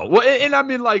 No, well, and I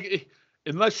mean, like,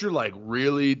 unless you're like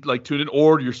really like tuned in,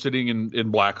 or you're sitting in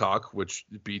Blackhawk, which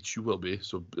Beach you will be.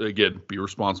 So again, be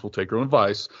responsible, take your own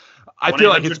advice. I feel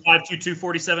like it's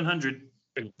 522-4700.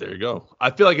 There you go. I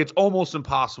feel like it's almost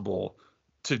impossible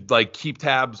to like keep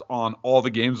tabs on all the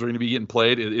games that are going to be getting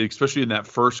played, especially in that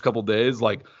first couple days.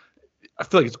 Like, I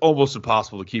feel like it's almost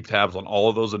impossible to keep tabs on all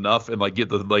of those enough and like get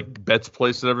the like bets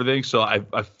placed and everything. So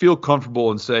I feel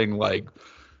comfortable in saying like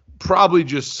probably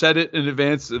just set it in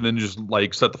advance and then just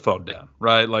like set the phone down,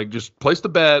 right? Like just place the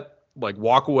bet, like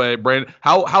walk away. Brandon,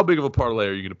 how big of a parlay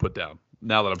are you going to put down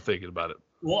now that I'm thinking about it?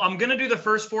 Well, I'm going to do the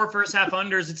first half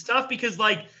unders. It's tough because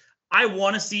like I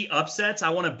want to see upsets. I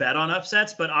want to bet on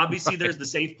upsets, but obviously there's the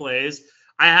safe plays.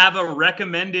 I have a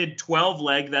recommended 12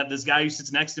 leg that this guy who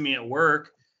sits next to me at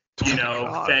work,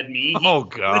 fed me.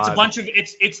 God. It's a bunch of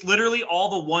it's literally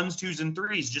all the 1s, 2s, and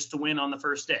 3s just to win on the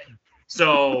first day.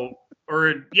 So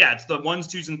it's the 1s,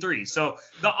 2s, and 3s. So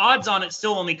the odds on it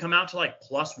still only come out to like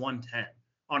plus 110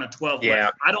 on a 12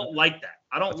 leg. I don't like that.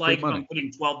 I don't like if I'm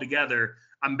putting 12 together,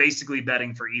 I'm basically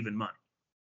betting for even money.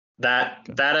 That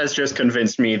has just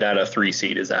convinced me that a 3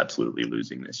 seed is absolutely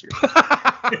losing this year.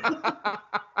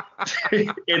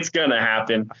 It's gonna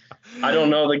happen. I don't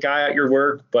know the guy at your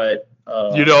work, but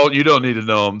you don't need to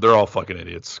know them. They're all fucking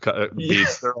idiots.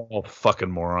 They're all fucking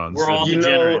morons. We're all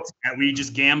degenerates. We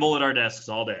just gamble at our desks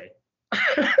all day.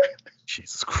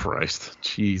 Jesus Christ.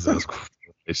 You're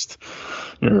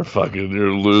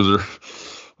a loser.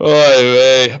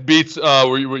 Anyway, Beats,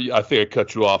 I think I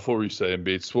cut you off. What were you saying,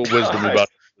 Beats? What wisdom you about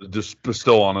to just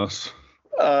bestow on us?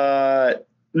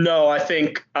 No,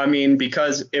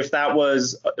 because if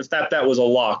that bet was a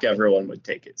lock, everyone would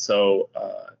take it. So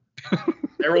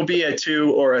there will be a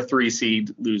 2 or a 3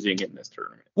 seed losing in this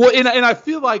tournament. Well, and I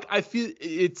feel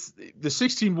it's the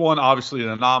 16-1, obviously an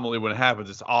anomaly when it happens.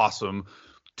 It's awesome.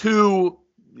 2,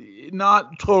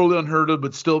 not totally unheard of,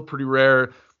 but still pretty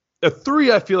rare. A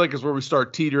 3, I feel like, is where we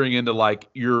start teetering into like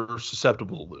you're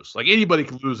susceptible to lose. Like anybody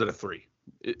can lose at a 3.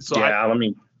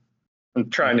 I'm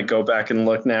trying to go back and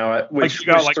look now at which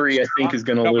 3 I think is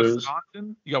going to lose.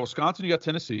 You got Wisconsin, you got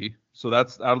Tennessee, so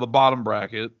that's out of the bottom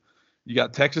bracket. You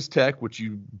got Texas Tech, which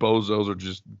you bozos are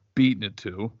just beating it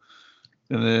to.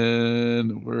 And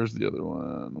then where's the other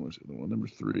one? Number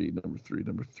three.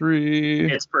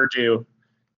 It's Purdue.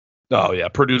 Oh yeah,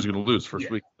 Purdue's going to lose first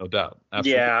week, no doubt.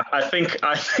 Absolutely. Yeah, I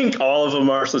think all of them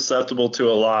are susceptible to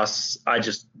a loss. I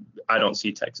don't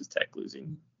see Texas Tech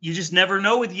losing. You just never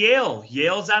know with Yale.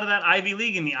 Yale's out of that Ivy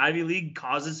League, and the Ivy League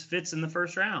causes fits in the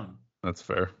first round. That's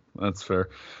fair.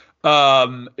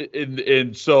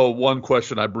 And so one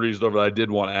question I breezed over that I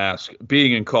did want to ask.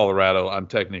 Being in Colorado, I'm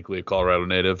technically a Colorado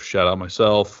native. Shout out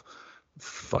myself.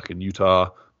 Fucking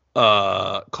Utah.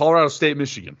 Colorado State,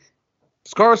 Michigan.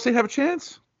 Does Colorado State have a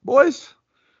chance, boys?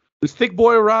 This thick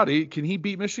boy Roddy, can he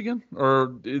beat Michigan?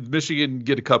 Or did Michigan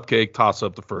get a cupcake, toss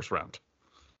up the first round?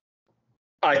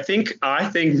 I think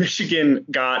Michigan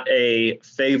got a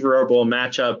favorable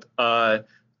matchup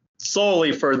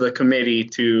solely for the committee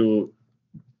to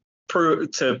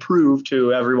prove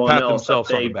to everyone Pat else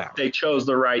that they chose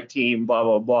the right team. Blah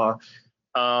blah blah.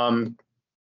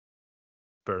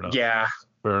 Fair enough. Yeah.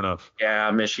 Fair enough.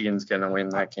 Yeah, Michigan's gonna win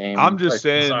that game. I'm just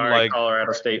saying, sorry,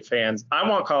 Colorado State fans. I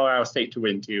want Colorado State to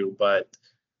win too, but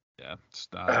yeah,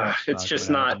 it's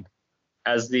just not.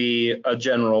 As a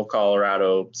general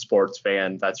Colorado sports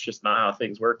fan, that's just not how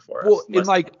things work for us. Well, and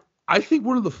I think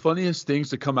one of the funniest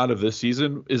things to come out of this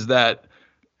season is that,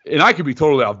 and I could be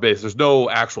totally off base, there's no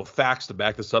actual facts to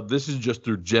back this up. This is just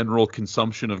through general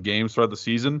consumption of games throughout the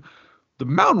season. The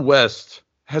Mountain West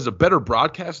has a better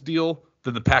broadcast deal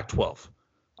than the Pac-12.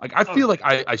 Like, I feel like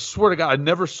I swear to God, I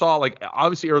never saw, like,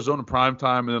 obviously Arizona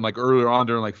primetime, and then like earlier on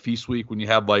during like Feast Week when you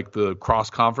had like the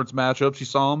cross conference matchups, you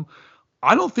saw them.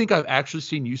 I don't think I've actually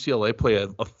seen UCLA play a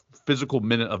physical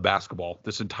minute of basketball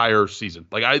this entire season.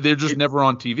 Like they're just never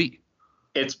on TV.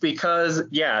 It's because,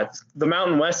 the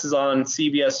Mountain West is on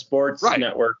CBS Sports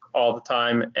Network all the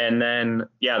time. And then,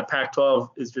 the Pac-12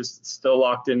 is just still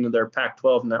locked into their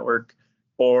Pac-12 network,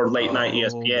 or late night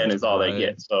ESPN is all they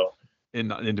get. So, and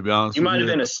to be honest, you might have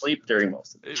been asleep during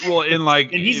most of it. Well,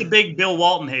 and he's a big Bill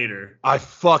Walton hater. I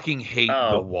fucking hate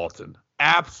Bill Walton.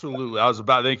 Absolutely.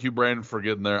 Thank you, Brandon, for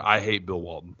getting there. I hate Bill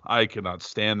Walton. I cannot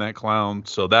stand that clown.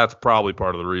 So that's probably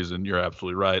part of the reason. You're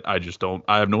absolutely right. I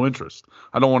have no interest.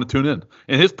 I don't want to tune in.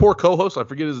 And his poor co-host, I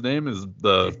forget his name, is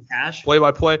the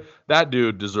play-by-play. That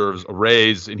dude deserves a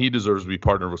raise, and he deserves to be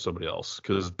partnered with somebody else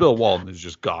because Bill Walton is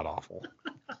just god-awful.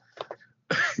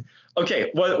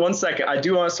 Okay, one second. I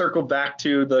do want to circle back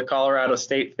to the Colorado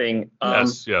State thing.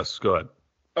 Yes, go ahead.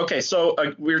 Okay, so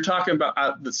we were talking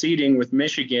about the seeding with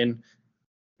Michigan.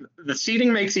 The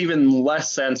seeding makes even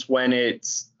less sense when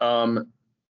it's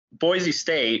Boise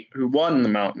State, who won the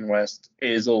Mountain West,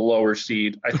 is a lower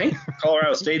seed. I think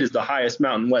Colorado State is the highest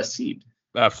Mountain West seed.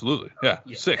 Absolutely. Yeah.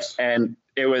 6. And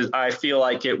I feel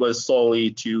like it was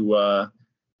solely to,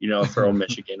 throw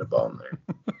Michigan a bone there.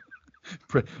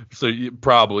 So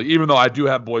probably, even though I do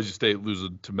have Boise State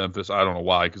losing to Memphis, I don't know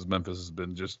why, because Memphis has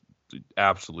been just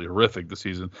absolutely horrific this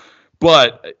season.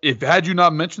 But had you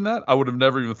not mentioned that, I would have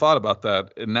never even thought about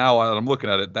that. And now that I'm looking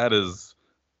at it, that's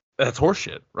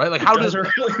horseshit, right? Like, how does it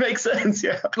really make sense?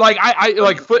 Yeah. Like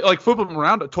I flip them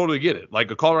around. I totally get it. Like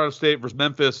a Colorado State versus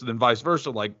Memphis, and then vice versa.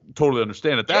 Like, totally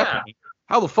understand it. That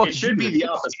how the fuck it should be the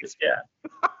opposite? Yeah.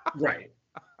 Right.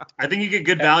 I think you get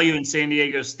good value in San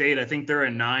Diego State. I think they're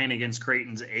a 9 against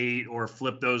Creighton's 8, or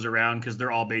flip those around because they're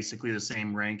all basically the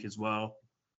same rank as well.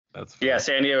 That's fair. Yeah,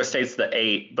 San Diego State's the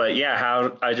 8, but yeah,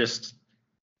 it's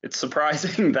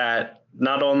surprising that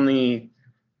not only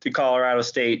did Colorado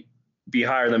State be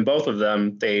higher than both of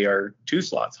them, they are 2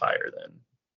 slots higher than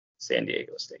San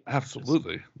Diego State.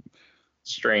 Absolutely.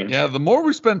 Strange. Yeah, the more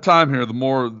we spend time here, the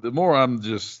more I'm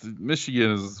just Michigan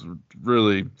is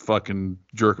really fucking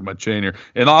jerking my chain here.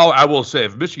 And I will say,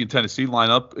 if Michigan Tennessee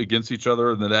line up against each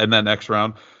other in that next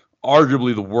round,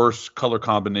 arguably the worst color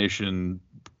combination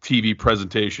TV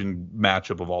presentation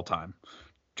matchup of all time.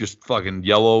 Just fucking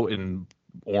yellow and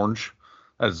orange.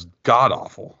 That is god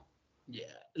awful. Yeah,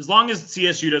 as long as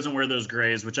CSU doesn't wear those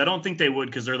grays, which I don't think they would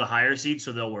because they're the higher seed,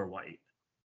 so they'll wear white.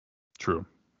 True.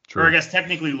 Or I guess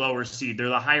technically lower seed. They're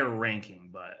the higher ranking,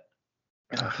 but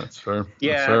that's fair.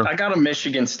 Yeah, that's fair. I got a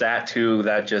Michigan stat too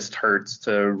that just hurts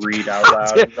to read out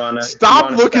loud.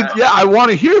 Stop looking. Yeah, I want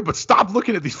to hear, but stop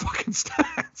looking at these fucking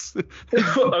stats.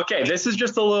 Okay, this is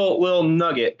just a little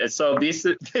nugget. So this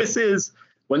is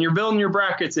when you're building your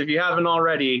brackets. If you haven't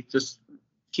already, just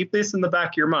keep this in the back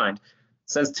of your mind.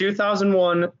 Since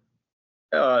 2001.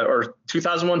 Or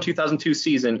 2001-2002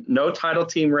 season, no title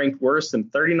team ranked worse than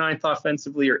 39th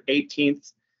offensively or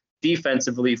 18th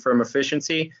defensively from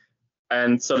efficiency.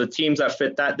 And so the teams that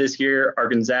fit that this year are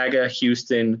Gonzaga,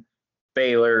 Houston,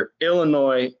 Baylor,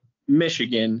 Illinois,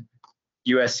 Michigan,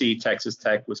 USC, Texas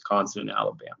Tech, Wisconsin, and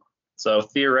Alabama. So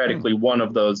theoretically, one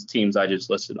of those teams I just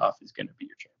listed off is going to be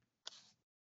your champion.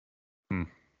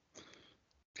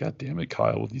 God damn it,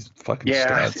 Kyle, with these fucking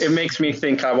stats. It makes me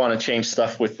think I want to change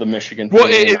stuff with the Michigan. Well,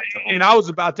 and I was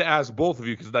about to ask both of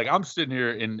you because, like, I'm sitting here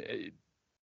and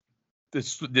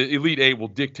the Elite Eight will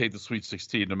dictate the Sweet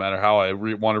 16 no matter how I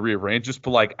want to rearrange. Just,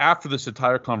 but like after this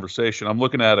entire conversation, I'm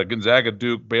looking at a Gonzaga,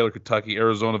 Duke, Baylor, Kentucky,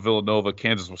 Arizona, Villanova,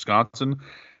 Kansas, Wisconsin.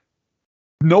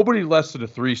 Nobody less than a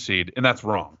 3 seed, and that's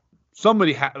wrong.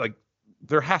 Somebody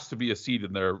there has to be a seed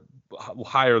in there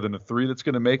higher than a 3 that's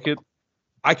going to make it.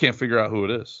 I can't figure out who it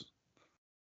is.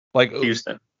 Like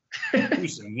Houston.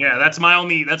 Houston. Yeah, that's my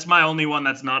only one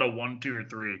that's not a 1, 2, or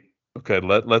 3. Okay,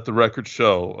 let the record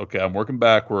show. Okay, I'm working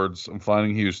backwards. I'm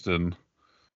finding Houston,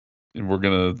 and I'm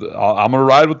gonna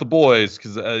ride with the boys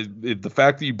because the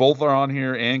fact that you both are on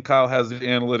here and Kyle has the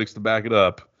analytics to back it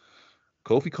up.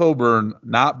 Kofi Cockburn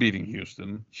not beating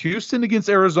Houston. Houston against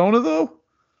Arizona though.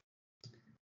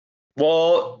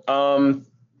 Well,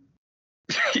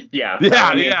 yeah.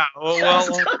 Yeah. Well,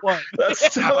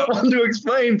 that's tough one to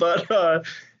explain, but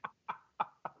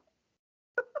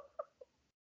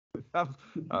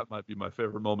that might be my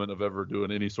favorite moment of ever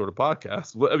doing any sort of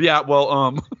podcast. Yeah.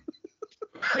 Well,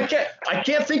 I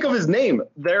can't think of his name.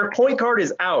 Their point guard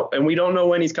is out, and we don't know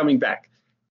when he's coming back.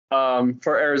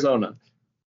 For Arizona.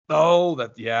 Oh,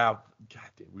 God damn,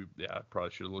 I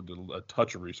probably should have looked at a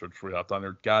touch of research before we hopped on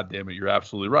there. God damn it, you're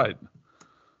absolutely right.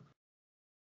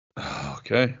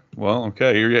 Okay. Well,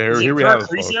 okay. Here we have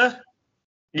it.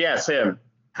 Yes, him.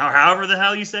 However the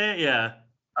hell you say it, yeah.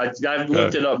 I've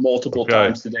looked it up multiple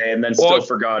times today and then still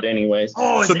forgot anyways.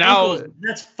 Oh, so now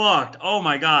that's fucked. Oh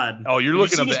my god. Oh, you're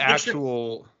looking at the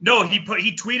actual. No, he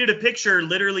tweeted a picture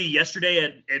literally yesterday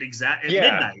at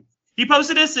midnight. He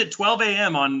posted this at 12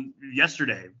 a.m. on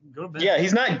yesterday. Go to bed. Yeah,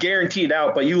 he's not guaranteed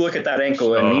out, but you look at that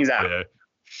ankle and he's out. Yeah.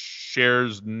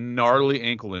 Shares gnarly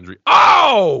ankle injury.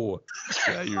 Oh,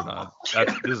 yeah, you're not.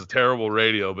 This is terrible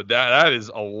radio, but that is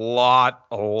a lot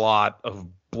of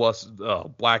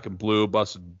black and blue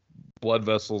busted blood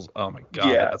vessels. Oh my god.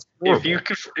 Yeah. That's if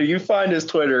you find his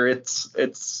Twitter, it's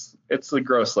a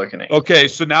gross looking ankle. Okay,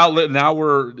 so now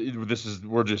we're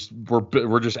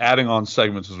just adding on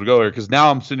segments as we go here because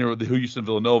now I'm sitting here with the Houston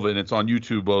Villanova and it's on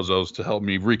YouTube bozos to help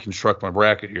me reconstruct my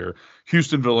bracket here.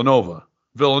 Houston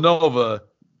Villanova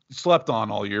slept on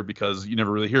all year because you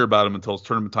never really hear about them until it's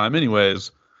tournament time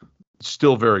anyways.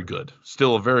 Still very good.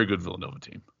 Still a very good Villanova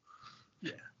team.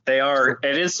 Yeah. They are.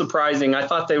 It is surprising. I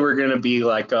thought they were going to be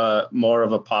like more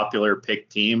of a popular pick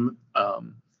team.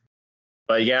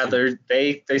 But yeah,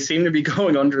 they seem to be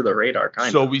going under the radar kind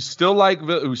of. So we still like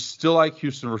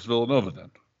Houston versus Villanova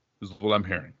then, is what I'm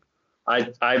hearing.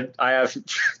 I have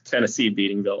Tennessee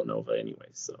beating Villanova anyway,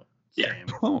 so yeah.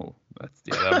 Oh,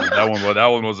 That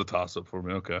one was a toss up for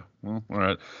me. Okay, well,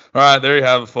 all right. There you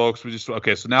have it, folks.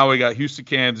 So now we got Houston,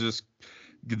 Kansas,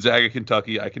 Gonzaga,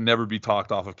 Kentucky. I can never be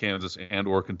talked off of Kansas and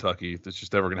or Kentucky. That's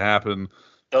just never gonna happen.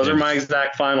 Those are my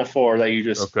exact Final Four that you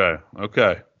just.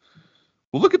 Okay.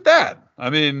 Well, look at that. I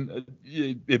mean,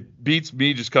 it beats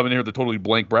me just coming here with a totally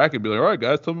blank bracket and be like, all right,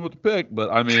 guys, tell me what to pick.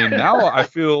 But I mean, now I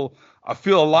feel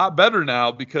a lot better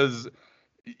now because.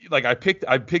 Like I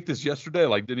picked this yesterday.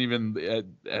 Like didn't even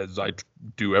as I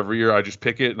do every year. I just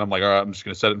pick it and I'm like, all right, I'm just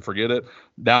gonna set it and forget it.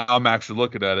 Now I'm actually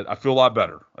looking at it. I feel a lot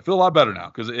better.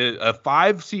 Now because a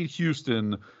 5-seed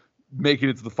Houston making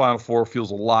it to the Final Four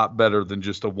feels a lot better than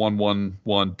just a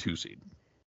 1-1-1-2 seed.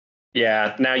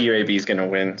 Yeah, now UAB is gonna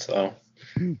win. So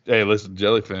hey, listen,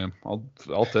 Jelly Fam,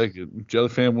 I'll take it. Jelly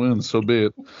Fam wins, so be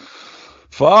it.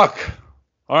 Fuck.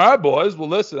 All right, boys. Well,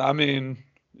 listen. I mean.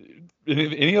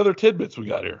 Any other tidbits we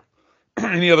got here?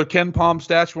 Any other Ken Palm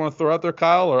stats you want to throw out there,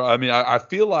 Kyle? Or I mean, I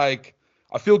feel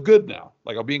good now.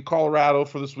 Like I'll be in Colorado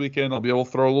for this weekend. I'll be able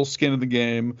to throw a little skin in the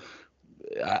game.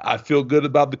 I feel good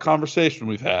about the conversation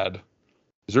we've had.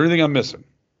 Is there anything I'm missing?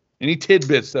 Any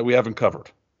tidbits that we haven't covered?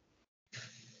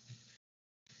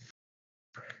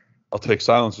 I'll take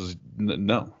silence as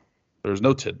no. There's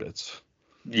no tidbits.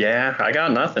 Yeah, I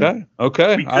got nothing.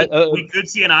 Okay. We could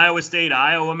see an Iowa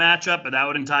State-Iowa matchup, but that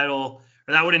would entail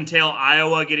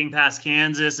Iowa getting past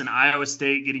Kansas and Iowa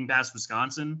State getting past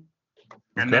Wisconsin,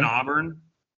 and then Auburn.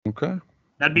 Okay.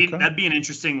 That'd be an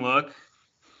interesting look.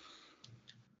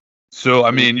 So I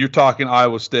mean, you're talking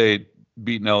Iowa State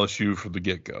beating LSU from the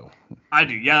get-go. I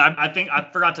do. Yeah, I think I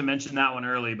forgot to mention that one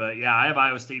early, but yeah, I have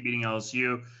Iowa State beating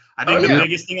LSU. I think the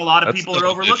biggest thing a lot of people are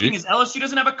overlooking is LSU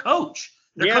doesn't have a coach.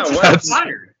 Their coach got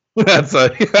fired.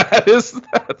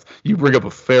 You bring up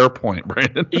a fair point,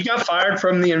 Brandon. He got fired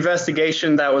from the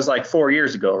investigation that was like 4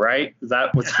 years ago, right? Is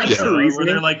that what's the reason? Where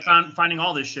they're like finding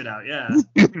all this shit out. Yeah.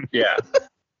 Yeah.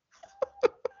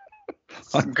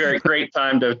 Great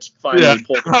time to finally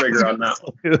pull the trigger on that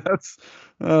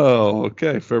one.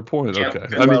 Okay. Fair point. Yeah, okay.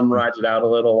 Let them ride it out a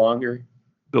little longer.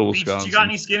 Bill Beach, Wisconsin. you got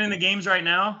any skin in the games right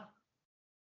now?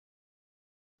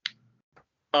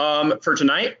 For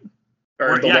tonight?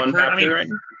 Or the one happening right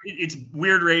now? It's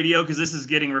weird radio because this is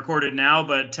getting recorded now,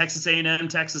 but Texas A&M,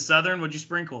 Texas Southern, what'd you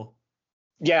sprinkle?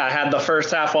 Yeah, I had the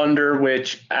first half under,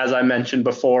 which, as I mentioned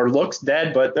before, looks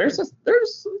dead, but there's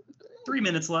 3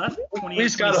 minutes left. We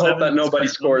just got to hope that nobody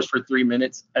scores for 3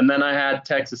 minutes. And then I had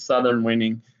Texas Southern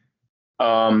winning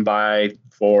by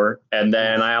 4. And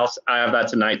then I have that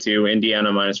tonight too,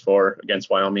 Indiana -4 against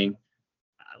Wyoming.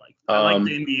 I like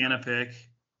the Indiana pick.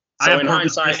 So in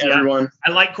hindsight, everyone.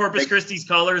 I like Corpus Christi's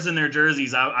colors in their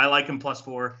jerseys. I like them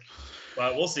 +4,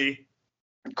 but we'll see.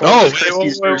 Corpus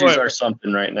Christi's jerseys are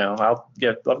something right now. I'll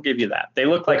give you that. They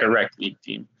look like a rec league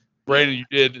team. Brandon, you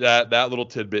did that little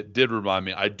tidbit did remind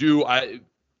me.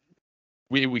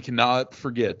 We cannot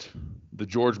forget the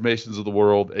George Masons of the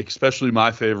world, especially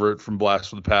my favorite from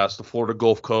Blast from the Past, the Florida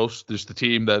Gulf Coast. There's the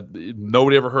team that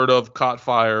nobody ever heard of, caught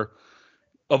fire.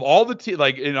 Of all the teams,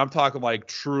 and I'm talking like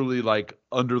truly like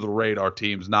under the radar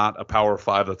teams, not a Power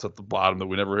 5 that's at the bottom that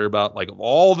we never hear about. Like of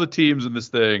all the teams in this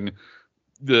thing,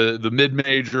 the mid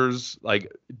majors,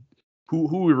 like who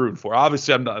are we rooting for?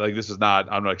 Obviously, I'm not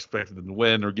expecting them to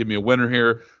win or give me a winner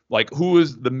here. Like who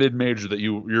is the mid major that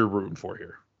you're rooting for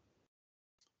here?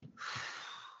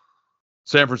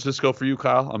 San Francisco for you,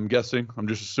 Kyle. I'm guessing. I'm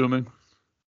just assuming.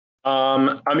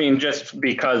 I mean, just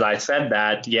because I said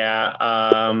that,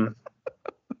 yeah.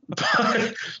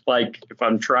 But like if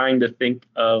I'm trying to think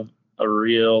of a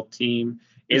real team,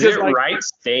 is it Wright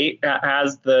State that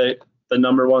has the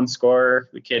number 1 scorer?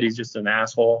 The kid, he's just an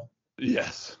asshole.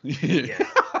 Yes. Yeah.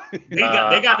 They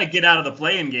got to get out of the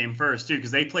play-in game first too,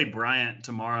 because they play Bryant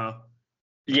tomorrow.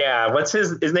 Yeah, what's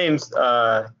his name's?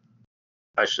 I'm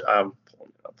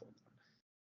pulling it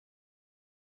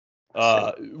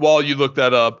up. While you look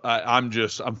that up, I'm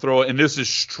throwing, and this is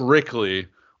strictly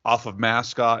off of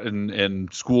mascot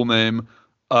and school name.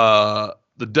 The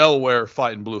Delaware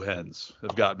Fighting Blue Hens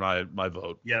have got my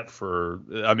vote. Yep.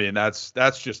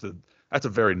 That's a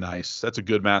very nice. That's a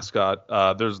good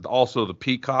mascot. There's also the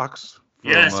Peacocks.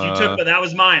 Yes, you took, but that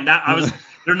was mine.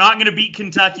 They're not going to beat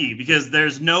Kentucky because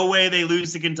there's no way they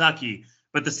lose to Kentucky.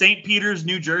 But the St. Peter's,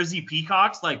 New Jersey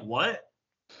Peacocks, like what?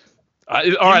 All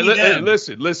right,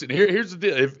 listen. Here's the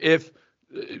deal. If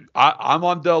I'm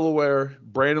on Delaware,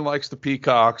 Brandon likes the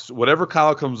Peacocks. Whatever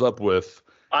Kyle comes up with,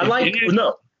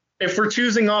 if we're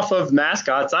choosing off of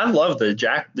mascots, I love the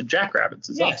Jackrabbits.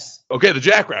 Yes. Okay, the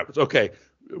Jackrabbits. Okay,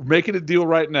 making a deal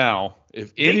right now.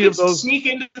 If any of those sneak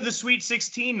into the Sweet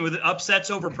 16 with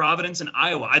upsets over Providence and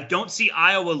Iowa, I don't see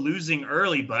Iowa losing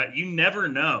early, but you never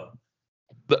know.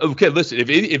 Okay, listen.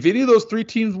 If any of those three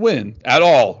teams win at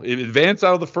all, if advance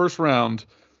out of the first round,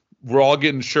 we're all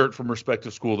getting a shirt from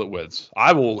respective school that wins.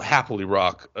 I will happily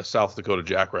rock a South Dakota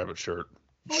Jackrabbit shirt,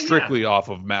 strictly off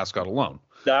of mascot alone.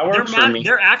 That works for me.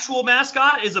 Their actual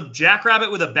mascot is a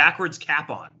jackrabbit with a backwards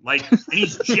cap on. Like, and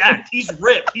he's jacked. He's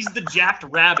ripped. He's the jacked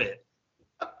rabbit.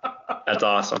 That's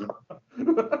awesome.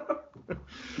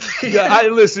 Yeah,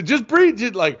 listen.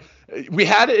 We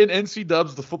had it in NC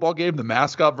Dubs, the football game, the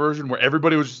mascot version, where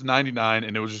everybody was just 99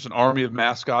 and it was just an army of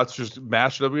mascots just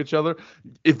mashed up with each other.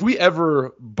 If we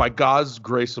ever, by God's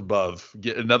grace above,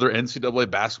 get another NCAA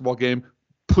basketball game,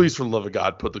 please, for the love of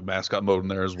God, put the mascot mode in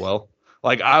there as well.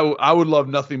 Like, I would love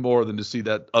nothing more than to see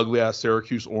that ugly ass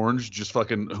Syracuse orange just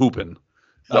fucking hooping.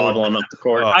 Waddling up the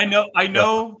court. I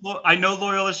know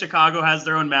Loyola Chicago has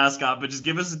their own mascot, but just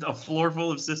give us a floor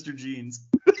full of Sister Jeans.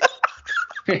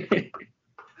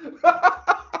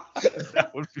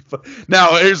 That would be fun.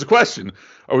 Now, here's the question: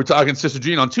 are we talking Sister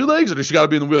Jean on two legs, or does she got to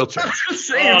be in the wheelchair?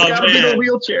 It's got to be the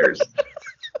wheelchairs.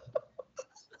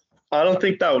 I don't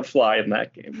think that would fly in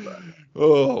that game, but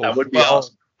that would be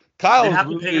awesome. Kyle's They'd have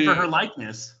to pay for her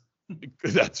likeness.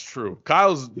 That's true.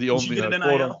 Kyle's the only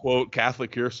quote-unquote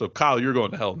Catholic here, so Kyle, you're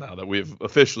going to hell now that we've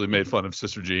officially made fun of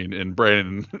Sister Jean, and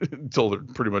Brandon told her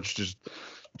pretty much just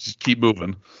keep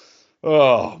moving.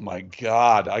 Oh my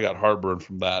God, I got heartburn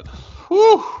from that.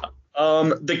 Whew.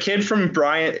 The kid from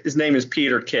Bryant, his name is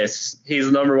Peter Kiss. He's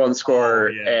the number one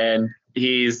scorer, and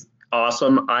he's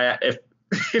awesome.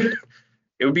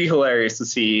 It would be hilarious to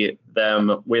see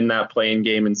them win that playing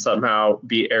game and somehow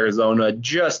beat Arizona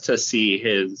just to see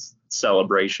his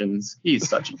celebrations. He's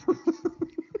such a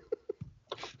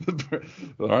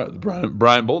all right, the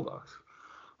Bryant Bulldogs.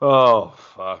 Oh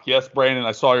fuck. Yes, Brandon,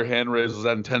 I saw your hand raised. Was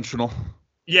that intentional?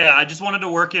 Yeah, I just wanted to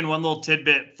work in one little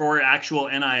tidbit for actual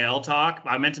NIL talk.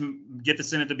 I meant to get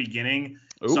this in at the beginning.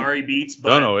 Ooh. Sorry, Beats.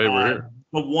 But no, hey, we're here.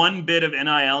 The one bit of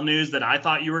NIL news that I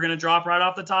thought you were going to drop right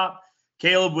off the top,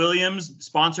 Caleb Williams,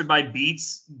 sponsored by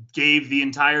Beats, gave the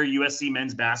entire USC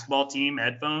men's basketball team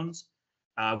headphones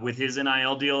with his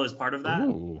NIL deal as part of that.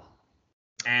 Ooh.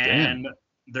 And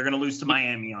they're going to lose to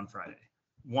Miami on Friday.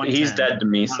 He's dead to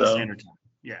me, so. Standard time.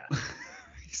 Yeah.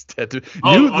 He's dead to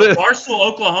Barstool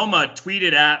Oklahoma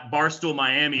tweeted at Barstool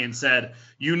Miami and said,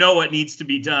 "You know what needs to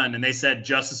be done," and they said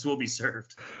justice will be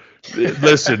served.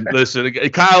 Listen,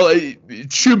 Kyle,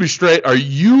 shoot me straight. Are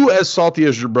you as salty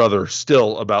as your brother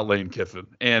still about Lane Kiffin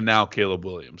and now Caleb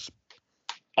Williams?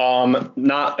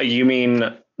 You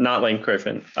mean not Lane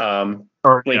Kiffin?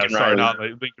 Lincoln Riley. Not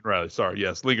Lincoln Riley. Sorry,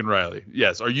 yes, Lincoln Riley.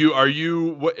 Yes. Are you?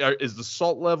 Is the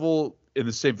salt level in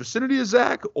the same vicinity as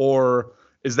Zach, or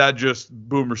is that just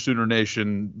Boomer Sooner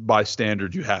Nation by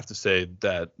standard? You have to say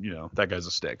that that guy's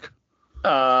a stick.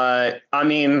 I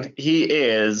mean, he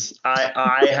is.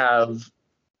 I have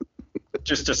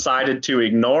just decided to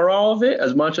ignore all of it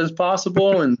as much as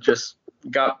possible, and just we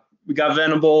got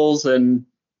Venables, and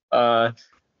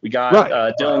we got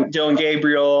Dylan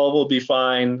Gabriel will be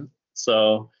fine.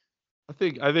 So I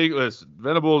think listen,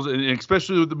 Venables, and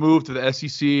especially with the move to the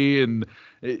SEC and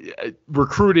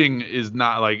recruiting is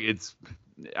not like it's.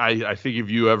 I think if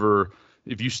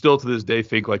you still to this day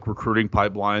think like recruiting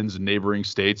pipelines in neighboring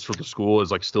states for the school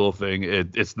is like still a thing,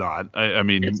 it's not. I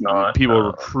mean, it's not. People are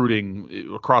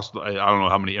recruiting across. I don't know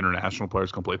how many international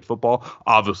players come play football.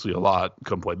 Obviously, a lot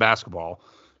come play basketball.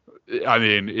 I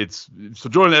mean, so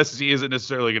joining the SEC isn't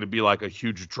necessarily going to be like a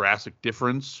huge drastic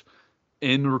difference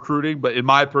in recruiting, but in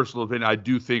my personal opinion, I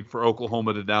do think for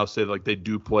Oklahoma to now say like they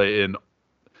do play in,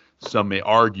 some may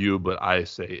argue, but I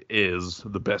say is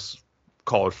the best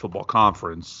college football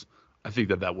conference. I think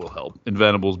that will help. And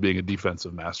Venables being a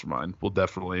defensive mastermind will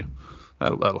definitely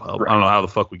that'll help. Right. I don't know how the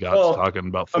fuck we got talking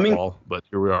about football, but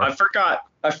here we are.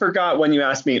 I forgot when you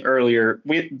asked me earlier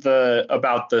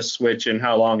about the switch and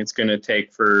how long it's going to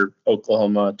take for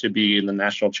Oklahoma to be in the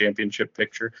national championship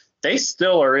picture. They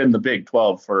still are in the Big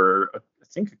 12 for I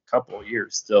think a couple of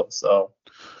years still. So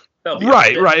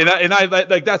right, and I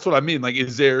like that's what I mean. Like,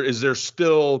 is there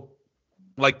still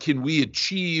like can we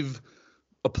achieve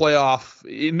a playoff,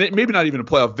 maybe not even a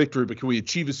playoff victory, but can we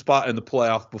achieve a spot in the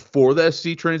playoff before the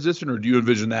SEC transition, or do you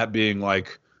envision that being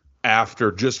like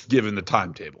after, just given the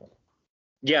timetable?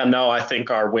 Yeah, no, I think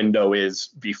our window is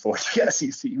before the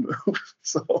SEC move.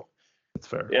 So that's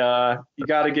fair. Yeah, you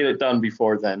got to get it done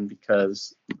before then,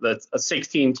 because that's a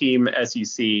 16-team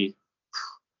SEC.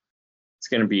 That's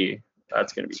gonna be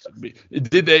tough.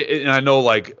 Did they? And I know,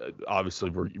 like,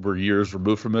 obviously we're years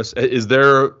removed from this. Is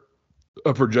there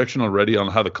a projection already on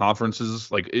how the conferences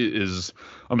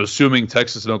I'm assuming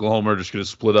Texas and Oklahoma are just going to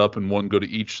split up and one go to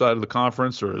each side of the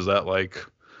conference, or is that like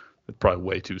it's probably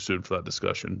way too soon for that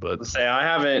discussion. But Say I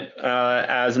haven't,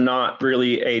 as not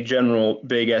really a general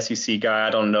big SEC guy. I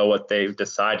don't know what they've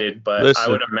decided, but Listen. I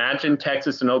would imagine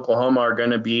Texas and Oklahoma are going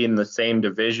to be in the same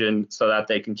division so that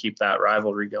they can keep that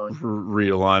rivalry going.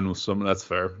 Realign with some. That's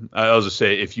fair. I was just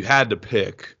say if you had to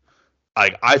pick,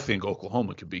 I think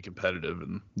Oklahoma could be competitive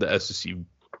in the SEC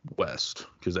West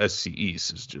because SEC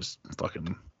East is just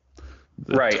fucking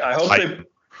right.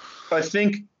 I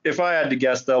think if I had to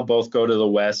guess, they'll both go to the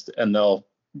West and they'll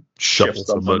shuffle shift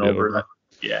someone over.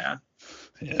 Yeah.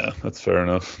 Yeah, that's fair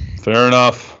enough. Fair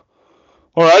enough.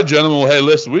 All right, gentlemen. Well, hey,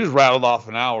 listen, we just rattled off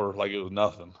an hour like it was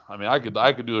nothing. I mean,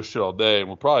 I could do a shit all day, and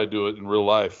we'll probably do it in real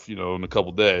life, in a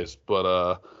couple days.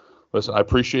 But listen, I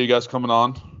appreciate you guys coming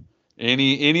on.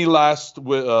 Any last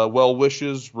well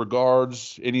wishes,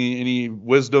 regards, any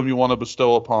wisdom you want to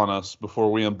bestow upon us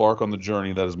before we embark on the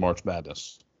journey that is March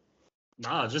Madness?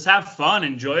 No, just have fun.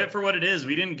 Enjoy it for what it is.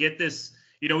 We didn't get this.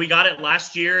 We got it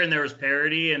last year, and there was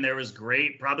parity, and there was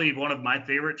great. Probably one of my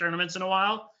favorite tournaments in a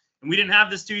while. And we didn't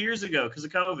have this 2 years ago because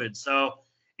of COVID. So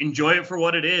enjoy it for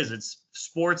what it is. It's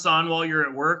sports on while you're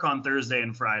at work on Thursday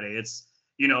and Friday. It's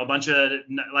a bunch of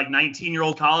like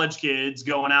 19-year-old college kids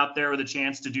going out there with a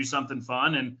chance to do something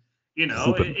fun. And,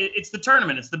 it's the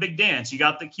tournament. It's the big dance. You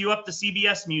got the cue up the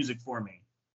CBS music for me.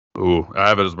 Ooh, I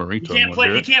have it as my ringtone. You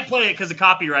can't play it because of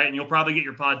copyright, and you'll probably get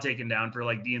your pod taken down for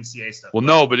like DMCA stuff. Well,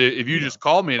 no, but if you just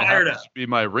call me and have it be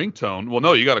my ringtone, well,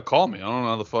 no, you got to call me. I don't know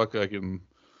how the fuck I can.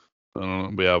 I don't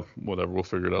know, but yeah, whatever. We'll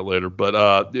figure it out later.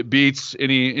 But Beats,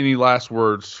 any last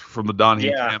words from the Don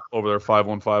Heat camp over there,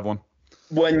 5151?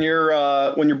 When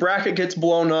your bracket gets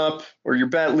blown up or your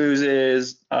bet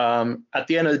loses, at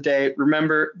the end of the day,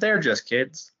 remember they're just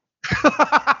kids.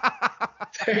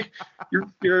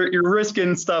 you're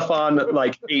risking stuff on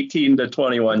like 18 to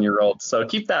 21-year-olds. So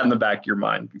keep that in the back of your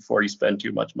mind before you spend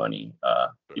too much money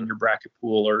in your bracket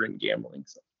pool or in gambling.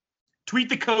 So. Tweet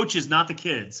the coaches, not the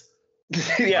kids.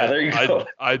 Yeah, there you go.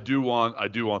 I do want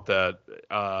that.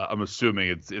 I'm assuming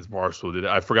it's Barstool did it.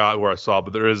 I forgot where I saw it,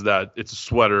 but there is that. It's a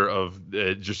sweater of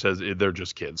it just says they're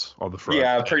just kids on the front.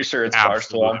 Yeah, I'm pretty sure it's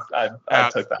Barstool. I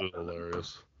took that.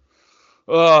 Hilarious.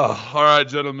 All right,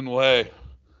 gentlemen. Well, hey,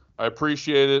 I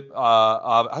appreciate it.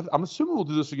 I'm assuming we'll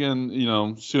do this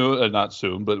again. Soon. Not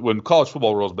soon, but when college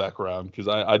football rolls back around, because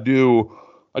I do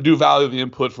value the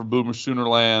input from Boomer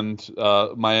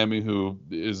Soonerland, Miami, who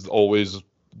is always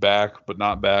back but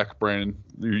not back. Brandon,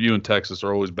 you in Texas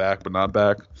are always back but not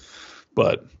back.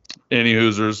 But any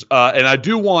Hoosers, and I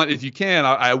do want, if you can,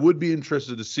 I would be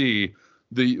interested to see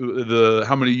the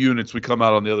how many units we come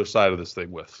out on the other side of this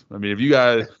thing with. I mean, if you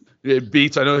guys it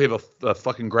Beats, I know you have a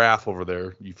fucking graph over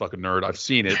there, you fucking nerd. I've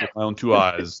seen it with my own two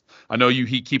eyes. I know you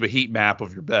keep a heat map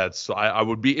of your bets, so I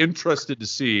would be interested to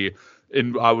see.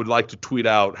 And I would like to tweet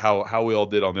out how we all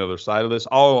did on the other side of this.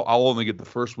 I'll only get the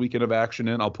first weekend of action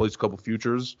in. I'll place a couple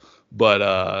futures,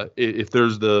 but if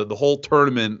there's the whole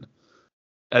tournament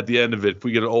at the end of it, if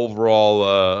we get an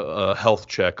overall health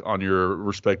check on your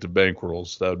respective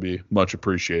bankrolls, that would be much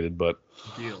appreciated. But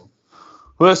deal.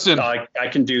 Listen, I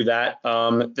can do that.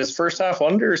 This first half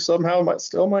under somehow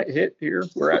might hit here.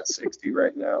 We're at 60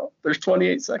 right now. There's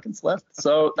 28 seconds left,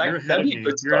 so that'd be a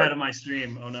good start. You're ahead of my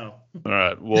stream. Oh no. All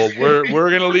right. Well,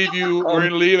 we're gonna leave you. We're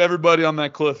gonna leave everybody on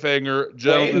that cliffhanger,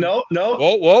 gentlemen. Wait, no.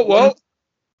 Whoa.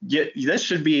 Yeah, this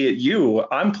should be you.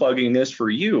 I'm plugging this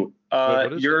for you.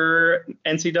 Your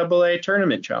NCAA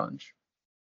tournament challenge.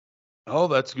 Oh,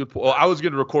 that's a good point. Well, I was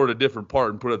going to record a different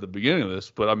part and put it at the beginning of this,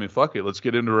 but I mean, fuck it. Let's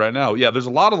get into it right now. Yeah, there's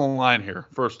a lot on the line here.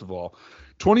 First of all,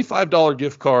 $25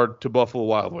 gift card to Buffalo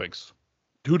Wild Wings.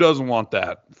 Who doesn't want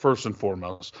that, first and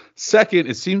foremost? Second,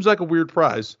 it seems like a weird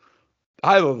prize.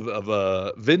 I have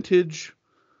a vintage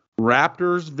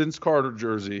Raptors Vince Carter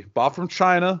jersey, bought from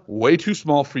China, way too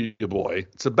small for you, boy.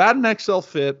 It's about an XL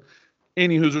fit.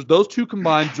 Any Hoosers, those two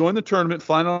combined, join the tournament,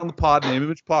 find it on the pod, name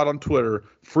image pod on Twitter.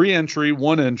 Free entry,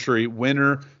 one entry,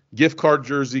 winner, gift card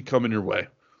jersey coming your way.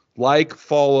 Like,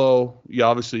 follow. Yeah,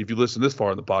 obviously, if you listen this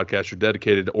far in the podcast, you're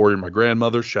dedicated to Ori, my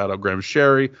grandmother. Shout out Grandma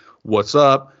Sherry. What's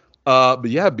up? But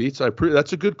yeah, Beats,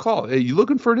 that's a good call. Hey, you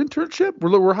looking for an internship?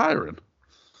 We're hiring.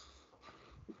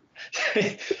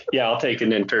 Yeah, I'll take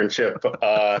an internship.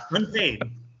 Unpaid.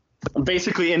 I'm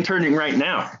basically interning right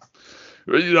now.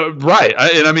 Right.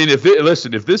 I mean, if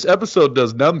this episode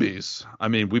does numbies, I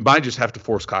mean, we might just have to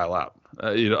force Kyle out.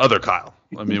 Other Kyle.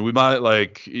 I mean, we might we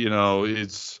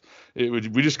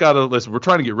just gotta listen. We're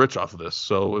trying to get rich off of this,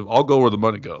 so I'll go where the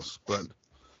money goes. But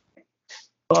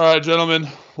all right, gentlemen.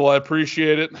 Well, I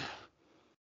appreciate it.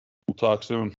 We'll talk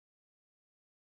soon.